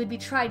 he would be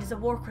tried as a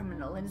war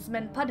criminal and his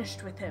men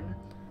punished with him.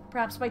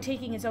 Perhaps by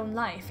taking his own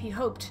life, he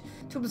hoped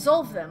to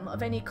absolve them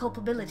of any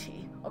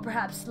culpability, or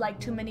perhaps,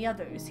 like too many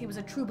others, he was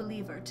a true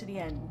believer to the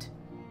end.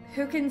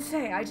 Who can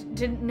say? I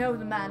didn't know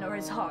the man or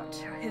his heart.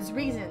 His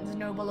reasons,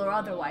 noble or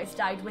otherwise,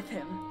 died with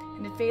him,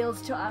 and it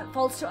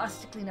falls to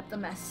us to clean up the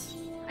mess.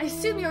 I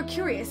assume you're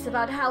curious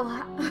about how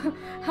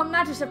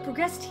matters have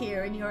progressed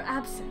here in your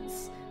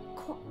absence.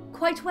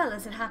 Quite well,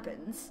 as it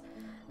happens.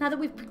 Now that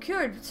we've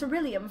procured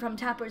ceruleum from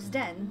Tapper's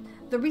Den,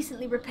 the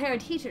recently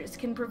repaired heaters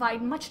can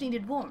provide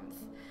much-needed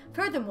warmth.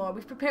 Furthermore,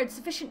 we've prepared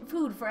sufficient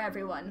food for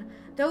everyone.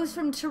 Those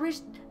from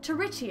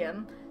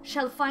Teritium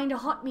shall find a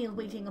hot meal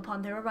waiting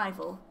upon their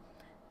arrival.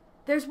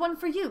 There's one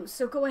for you,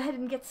 so go ahead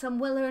and get some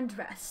well-earned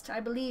rest. I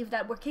believe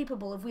that we're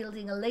capable of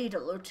wielding a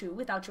ladle or two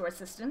without your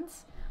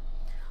assistance.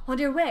 On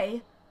your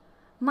way,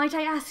 might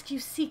I ask you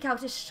seek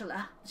out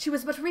Ishtala? She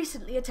was but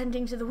recently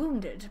attending to the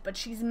wounded, but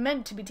she's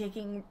meant to be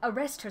taking a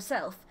rest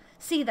herself.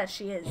 See that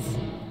she is.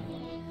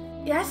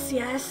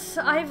 Yes,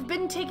 I've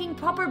been taking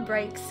proper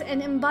breaks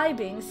and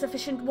imbibing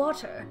sufficient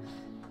water.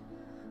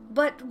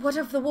 But what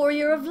of the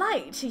Warrior of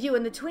Light? You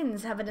and the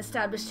twins have an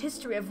established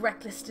history of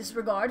reckless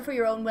disregard for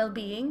your own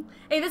well-being.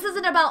 Hey, this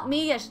isn't about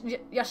me,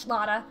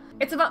 Yashlada.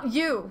 It's about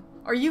you.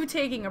 Are you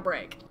taking a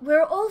break?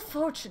 We're all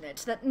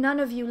fortunate that none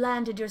of you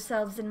landed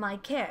yourselves in my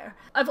care.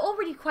 I've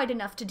already quite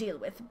enough to deal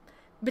with,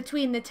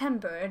 between the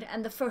tempered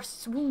and the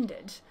first's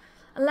wounded.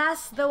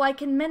 Alas, though I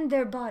can mend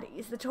their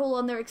bodies, the toll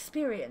on their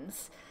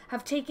experience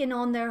have taken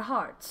on their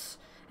hearts,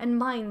 and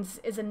minds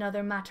is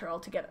another matter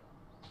altogether.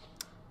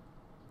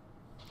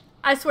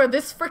 I swear,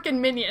 this frickin'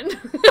 minion.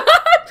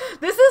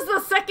 This is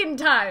the second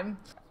time.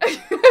 I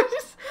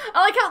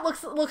like how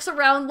it looks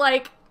around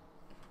like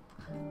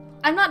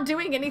I'm not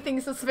doing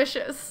anything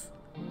suspicious.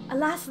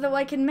 Alas, though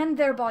I can mend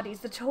their bodies,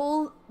 the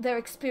toll their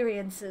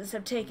experiences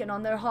have taken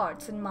on their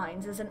hearts and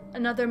minds is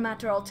another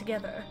matter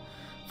altogether.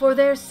 For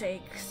their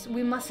sakes,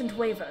 we mustn't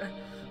waver,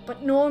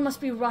 but nor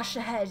must we rush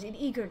ahead in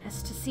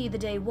eagerness to see the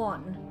day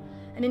won,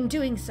 and in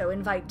doing so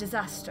invite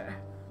disaster.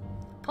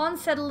 Upon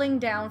settling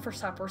down for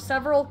supper,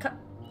 several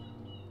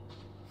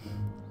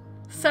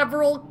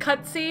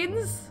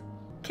cutscenes?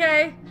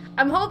 Okay.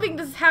 I'm hoping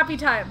this is happy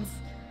times.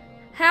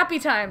 Happy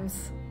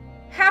times.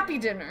 Happy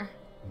dinner.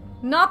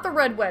 Not the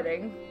red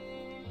wedding.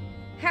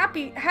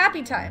 Happy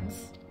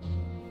times.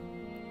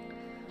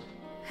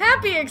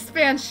 Happy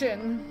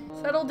expansion.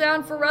 Settle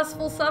down for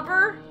restful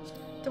supper?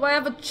 Do I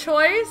have a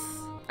choice?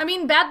 I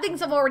mean, bad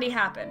things have already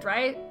happened,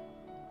 right?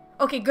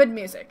 Okay, good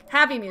music.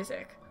 Happy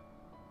music.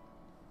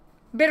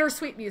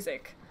 Bittersweet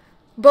music.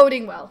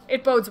 Boding well.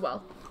 It bodes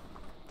well.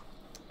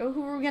 Oh,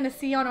 who are we gonna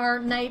see on our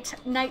night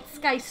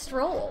sky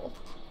stroll?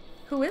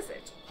 Who is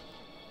it?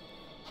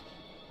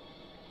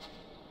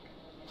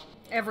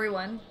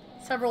 Everyone.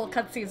 Several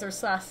cutscenes are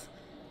sus.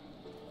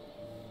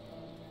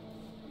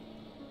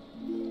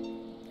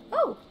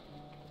 Oh!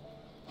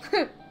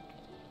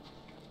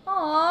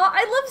 Aw,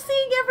 I love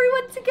seeing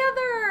everyone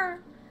together!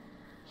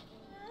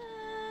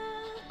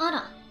 あ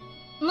ら、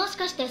もし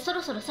かしてそ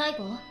ろそろ最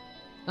後？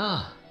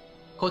ああ、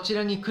こち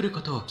らに来る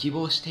ことを希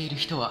望している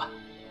人は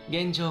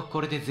現状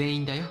これで全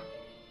員だよ。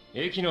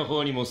駅の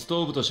方にもス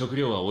トーブと食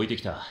料は置いて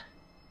きた。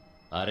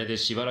あれで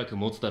しばらく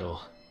持つだ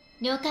ろ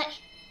う。了解。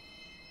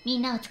み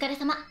んなお疲れ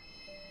様。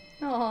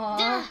じ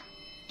ゃあ、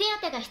手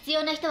当が必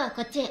要な人は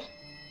こっちへ。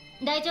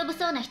大丈夫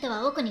そうな人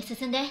は奥に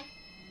進んで。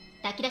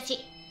炊き出し、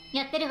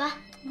やってるわ。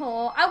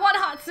Oh, I want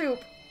hot soup!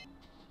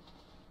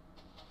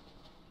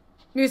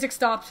 Music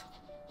stopped.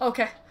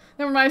 Okay,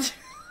 never mind.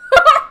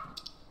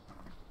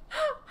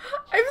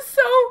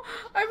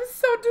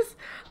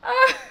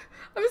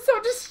 I'm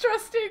so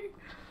distrusting.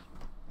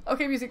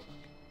 Okay, music.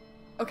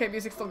 Okay,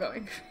 music's still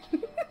going.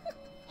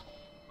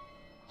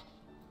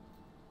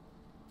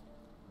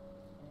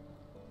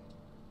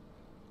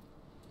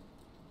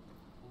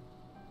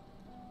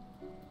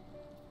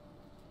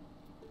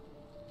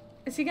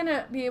 Is he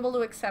gonna be able to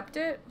accept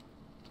it?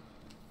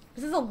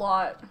 This is a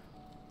lot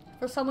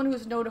for someone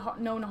who's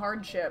known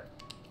hardship.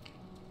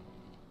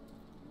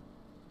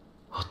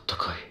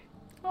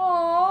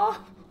 Aww.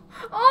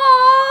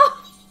 Aww.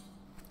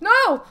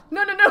 No!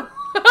 No, no, no!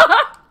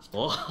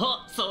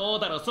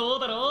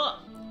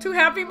 Too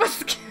happy but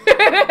skip!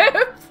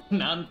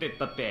 なんてっ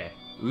たって、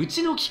う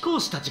ちの貴公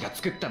子たちが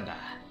作ったんだ。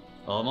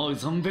思う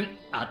存分、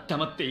温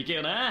まっていけ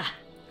よな。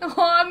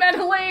Aw,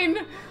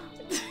 Madeleine!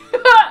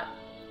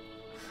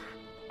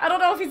 I don't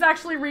know if he's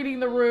actually reading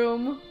the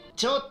room.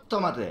 ちょっ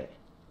と待て。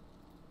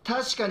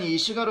確かにイ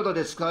シュガルド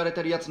で使われ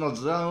てるやつの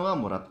図案は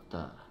もらっ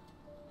た。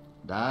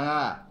だ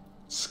が、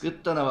作っ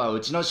たのはう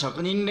ちの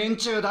職人連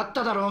中だっ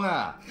ただろう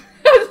が。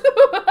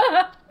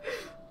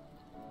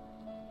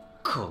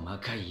細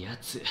かいや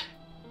つ。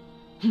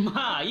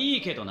まあい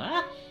いけど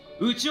な。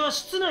うちは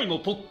室内も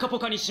ポッカポ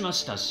カにしま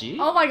したし。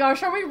Oh my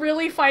gosh, are we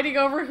really fighting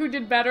over who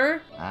did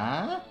better?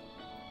 ああ？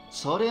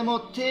それも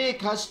手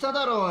貸した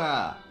だろう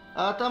が。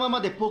頭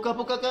までポカ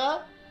ポカ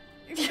か？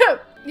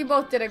 You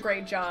both did a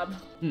great job.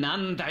 な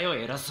んだよ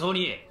偉そう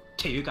に。っ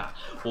ていうか、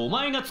お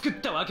前が作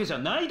ったわけじゃ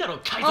ないだろ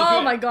海賊。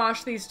Oh my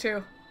gosh, these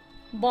two.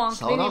 Bonk.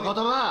 その言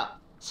葉、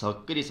そ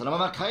っくりそのま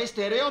ま返し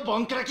てやるよ、ボ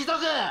ンクラ貴族。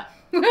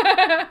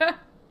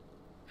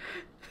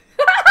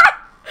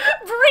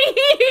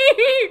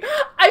Breathe!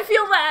 I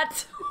feel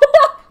that.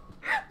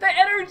 The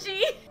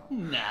energy.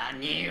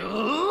 何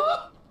を？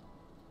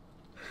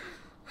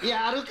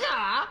やる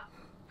か？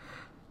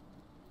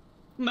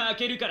負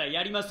けるから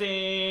やりません。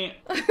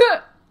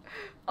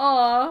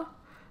Aw.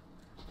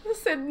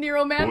 Said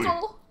Nero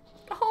Mantle.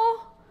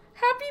 Oh,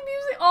 happy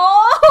music.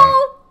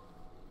 Oh!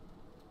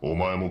 お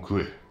前も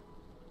食え。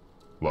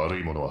悪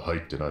いものは入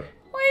ってない。Why is this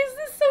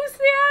so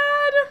sad?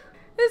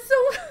 It's so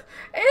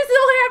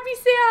happy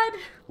sad.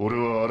 俺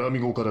はアラミ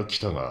ゴから来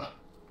たが、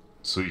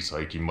つい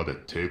最近まで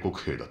帝国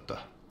兵だっ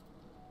た。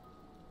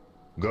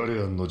ガ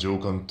レアンの上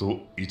官と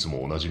いつ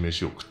も同じ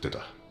飯を食ってた。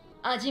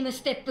アジム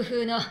ステップ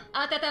風の温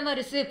ま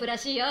るスープら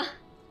しいよ。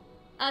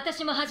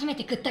私も初め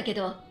て食ったけ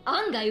ど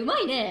案外うま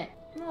いね。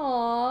Aww.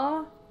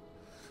 All of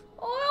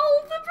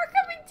them are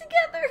coming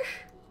together.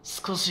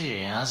 少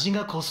し味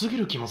が濃すぎ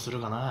る気もする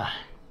がな。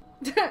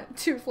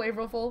Too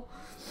flavorful.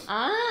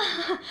 あ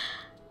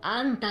あ、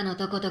あんたの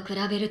とこと比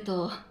べる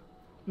と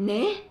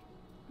ね。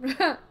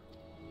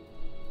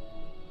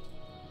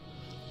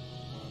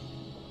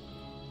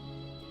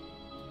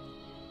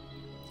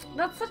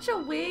That's such a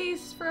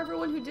waste for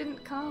everyone who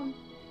didn't come.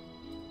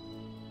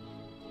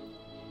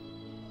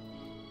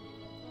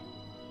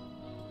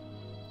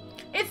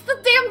 It's the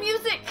damn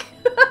music!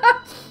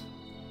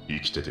 生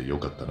きててよ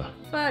かったな。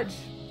Fudge.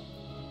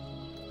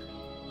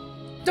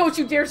 Don't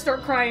you dare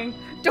start crying!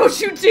 Don't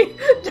you dare!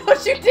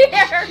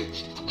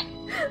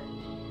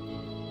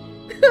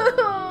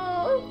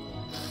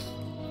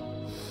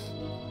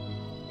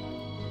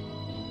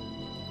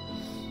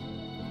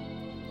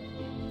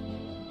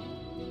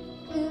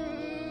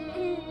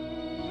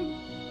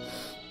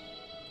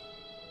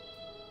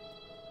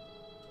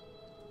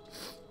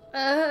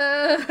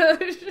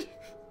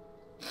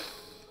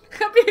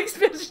 Happy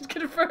expansion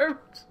confirmed.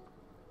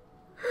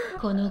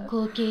 この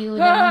光景を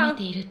眺め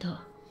ていると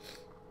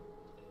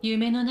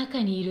夢の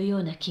中にいるよ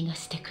うな気が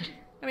してくる。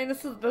I mean,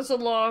 this is a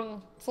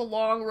long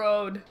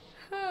road.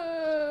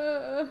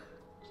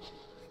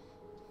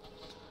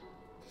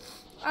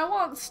 I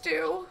want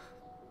stew.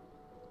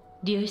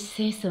 粒子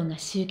戦争が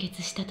終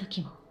結した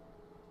時も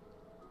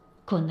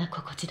こんな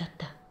心地だっ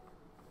た。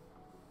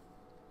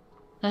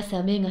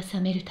朝目が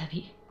覚めるた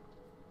び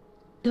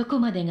どこ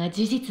までが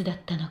事実だっ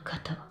たのか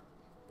と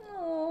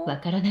わ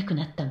からなく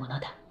なったも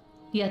のだ。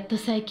やっと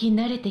最近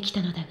慣れてき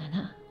たのだが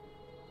な。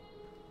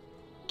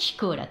キ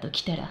コーラと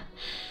来たら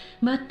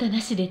待った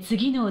なしで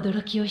次の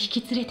驚きを引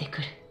き連れて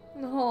くる。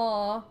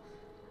Aww.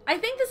 I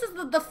think this is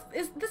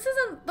this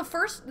is the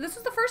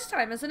first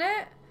time, isn't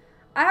it?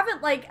 I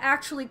haven't like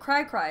actually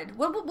cried.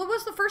 What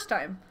was the first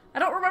time? I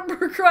don't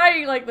remember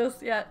crying like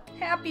this yet.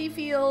 Happy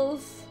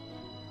feels.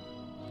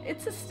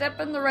 It's a step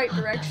in the right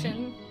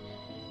direction.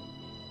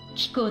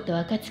 キコーと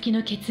暁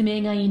の血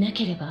盟がいな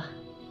ければ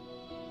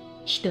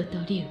人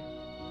と竜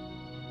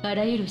あ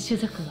らゆる種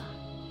族は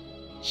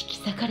引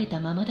き裂かれた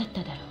ままだっ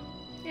ただろ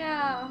う。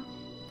Yeah.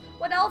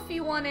 What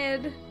Alfie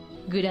wanted.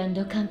 グラン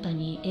ドカンパ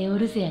ニーエオ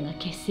ルゼアが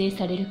結成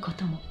されるこ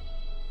とも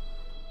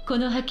こ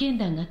の派遣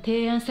団が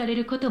提案され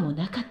ることも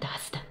なかったは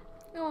ずだ。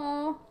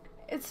Oh,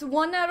 it's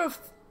one out of.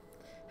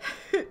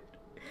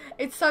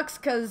 It sucks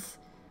because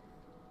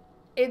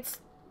it's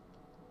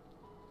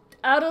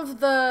out of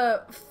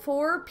the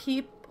four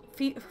people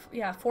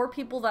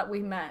that we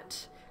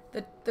met.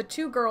 The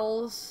two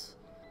girls,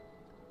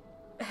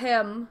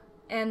 him,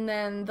 and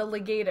then the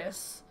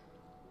legatus.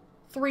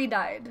 3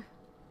 died.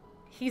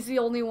 He's the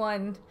only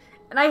one.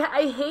 And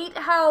I hate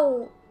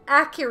how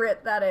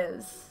accurate that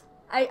is.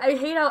 I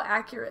hate how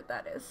accurate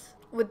that is.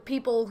 with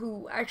people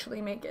who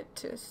actually make it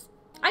to...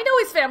 I know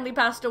his family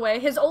passed away.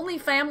 His only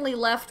family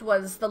left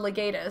was the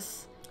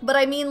Legatus. But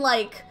I mean,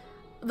 like,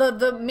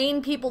 the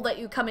main people that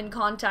you come in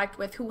contact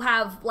with who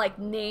have, like,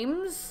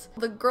 names.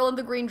 The girl in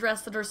the green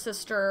dress and her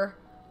sister,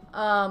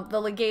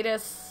 the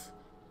Legatus,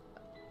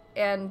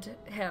 and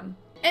him.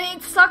 And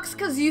it sucks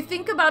because you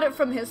think about it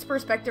from his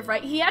perspective,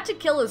 right? He had to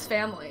kill his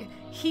family.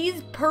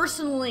 He's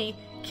personally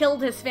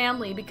killed his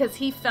family because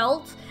he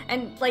felt,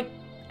 and, like,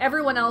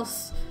 everyone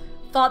else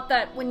thought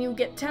that when you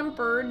get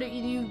tempered,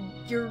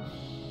 you're...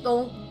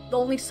 The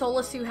only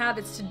solace you have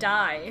is to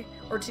die,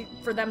 or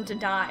for them to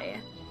die.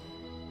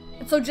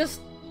 And so just...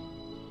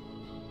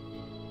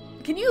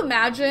 Can you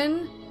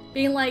imagine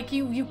being like,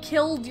 you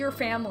killed your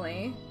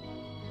family,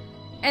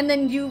 and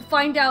then you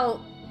find out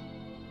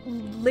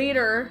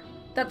later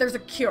that there's a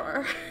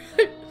cure?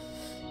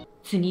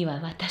 次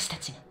は私た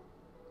ちが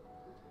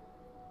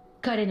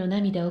彼の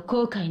涙を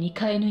後悔に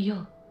変えぬよ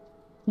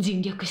う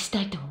尽力し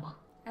たいと思う。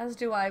 As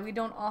do I. We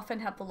don't often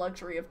have the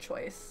luxury of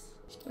choice.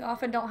 We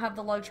often don't have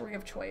the luxury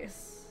of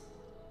choice.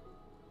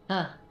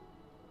 ああ、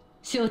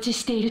承知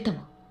していると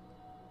も。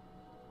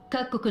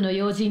各国の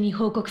要人に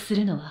報告す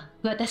るのは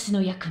私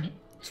の役目。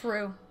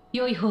True.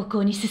 良い方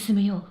向に進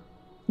むよ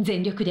う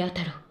全力で当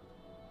たろう。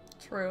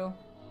True.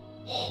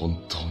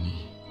 本当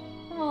に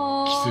奇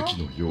跡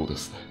のようで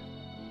すね。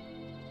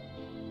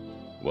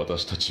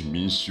私たち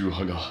民衆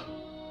派が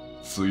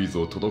つい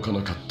ぞ届か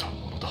なかった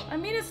ものだ。I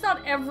mean, it's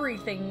not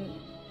everything.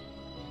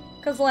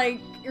 Because,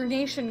 like, your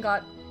nation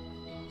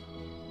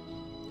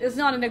is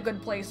not in a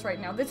good place right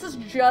now. This is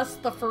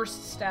just the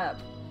first step.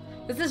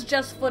 This is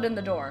just foot in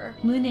the door.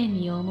 無念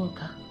に思う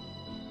か。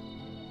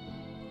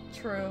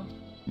 True.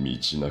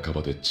 道半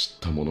ばで散っ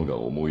たものが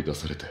思い出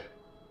されて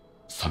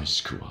寂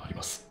しくはあり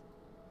ます。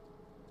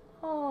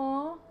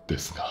 Aww. で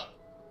すが、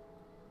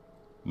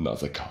な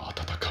ぜか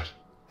温かい。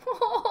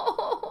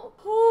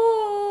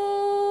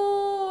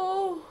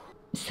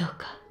そう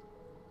か。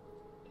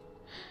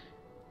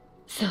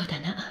そうだ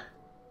な。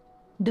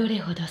どれ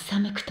ほど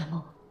寒くと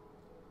も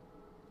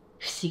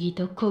不思議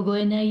と凍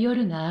えない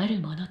夜がある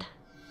ものだ。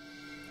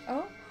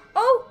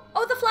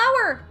Oh, the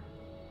flower!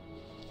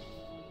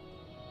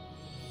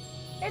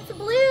 It's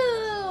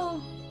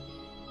blue!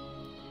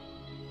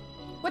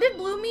 What did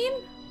blue mean?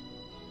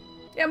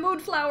 Yeah,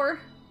 moonflower.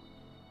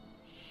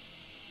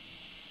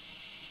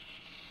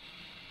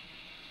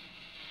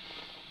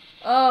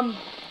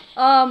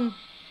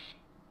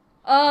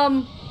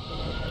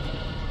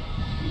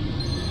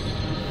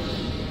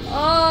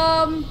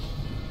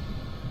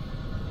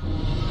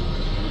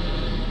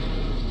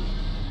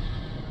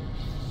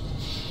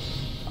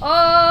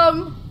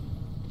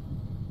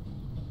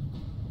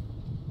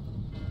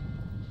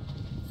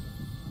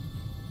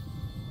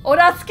 Oh,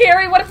 that's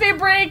scary. What if they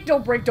break?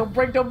 Don't break, don't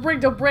break, don't break,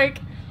 don't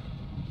break.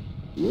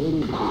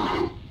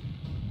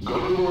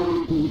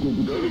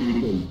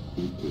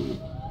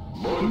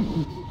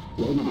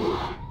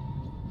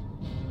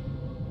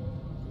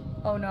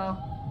 Oh no.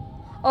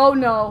 Oh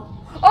no.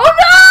 Oh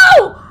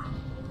no!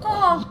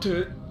 Oh.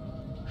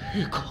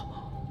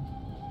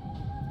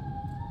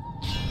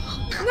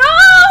 No!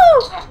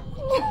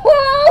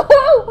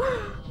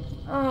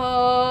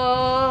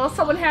 Oh,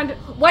 someone handed.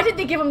 Why did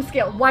they give him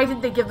scales? Why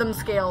did they give them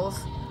scales?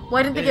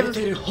 Why did they give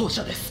them?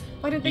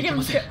 Why did they give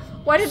them scales?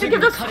 Why did they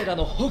give them?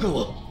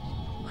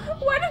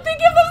 Why did they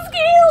give them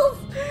scales?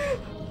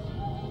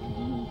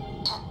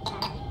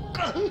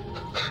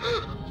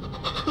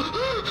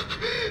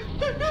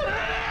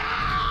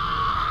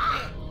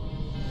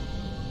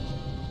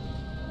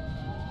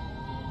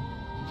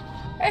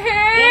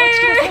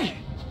 Hey!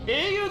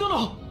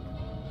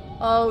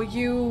 Oh,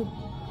 you.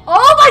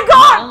 Oh my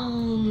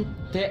god!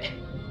 で、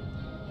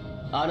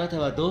あなた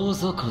はどう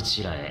ぞこ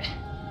ちらへ。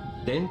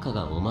殿下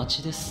がお待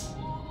ちです。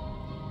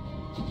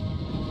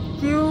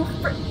You.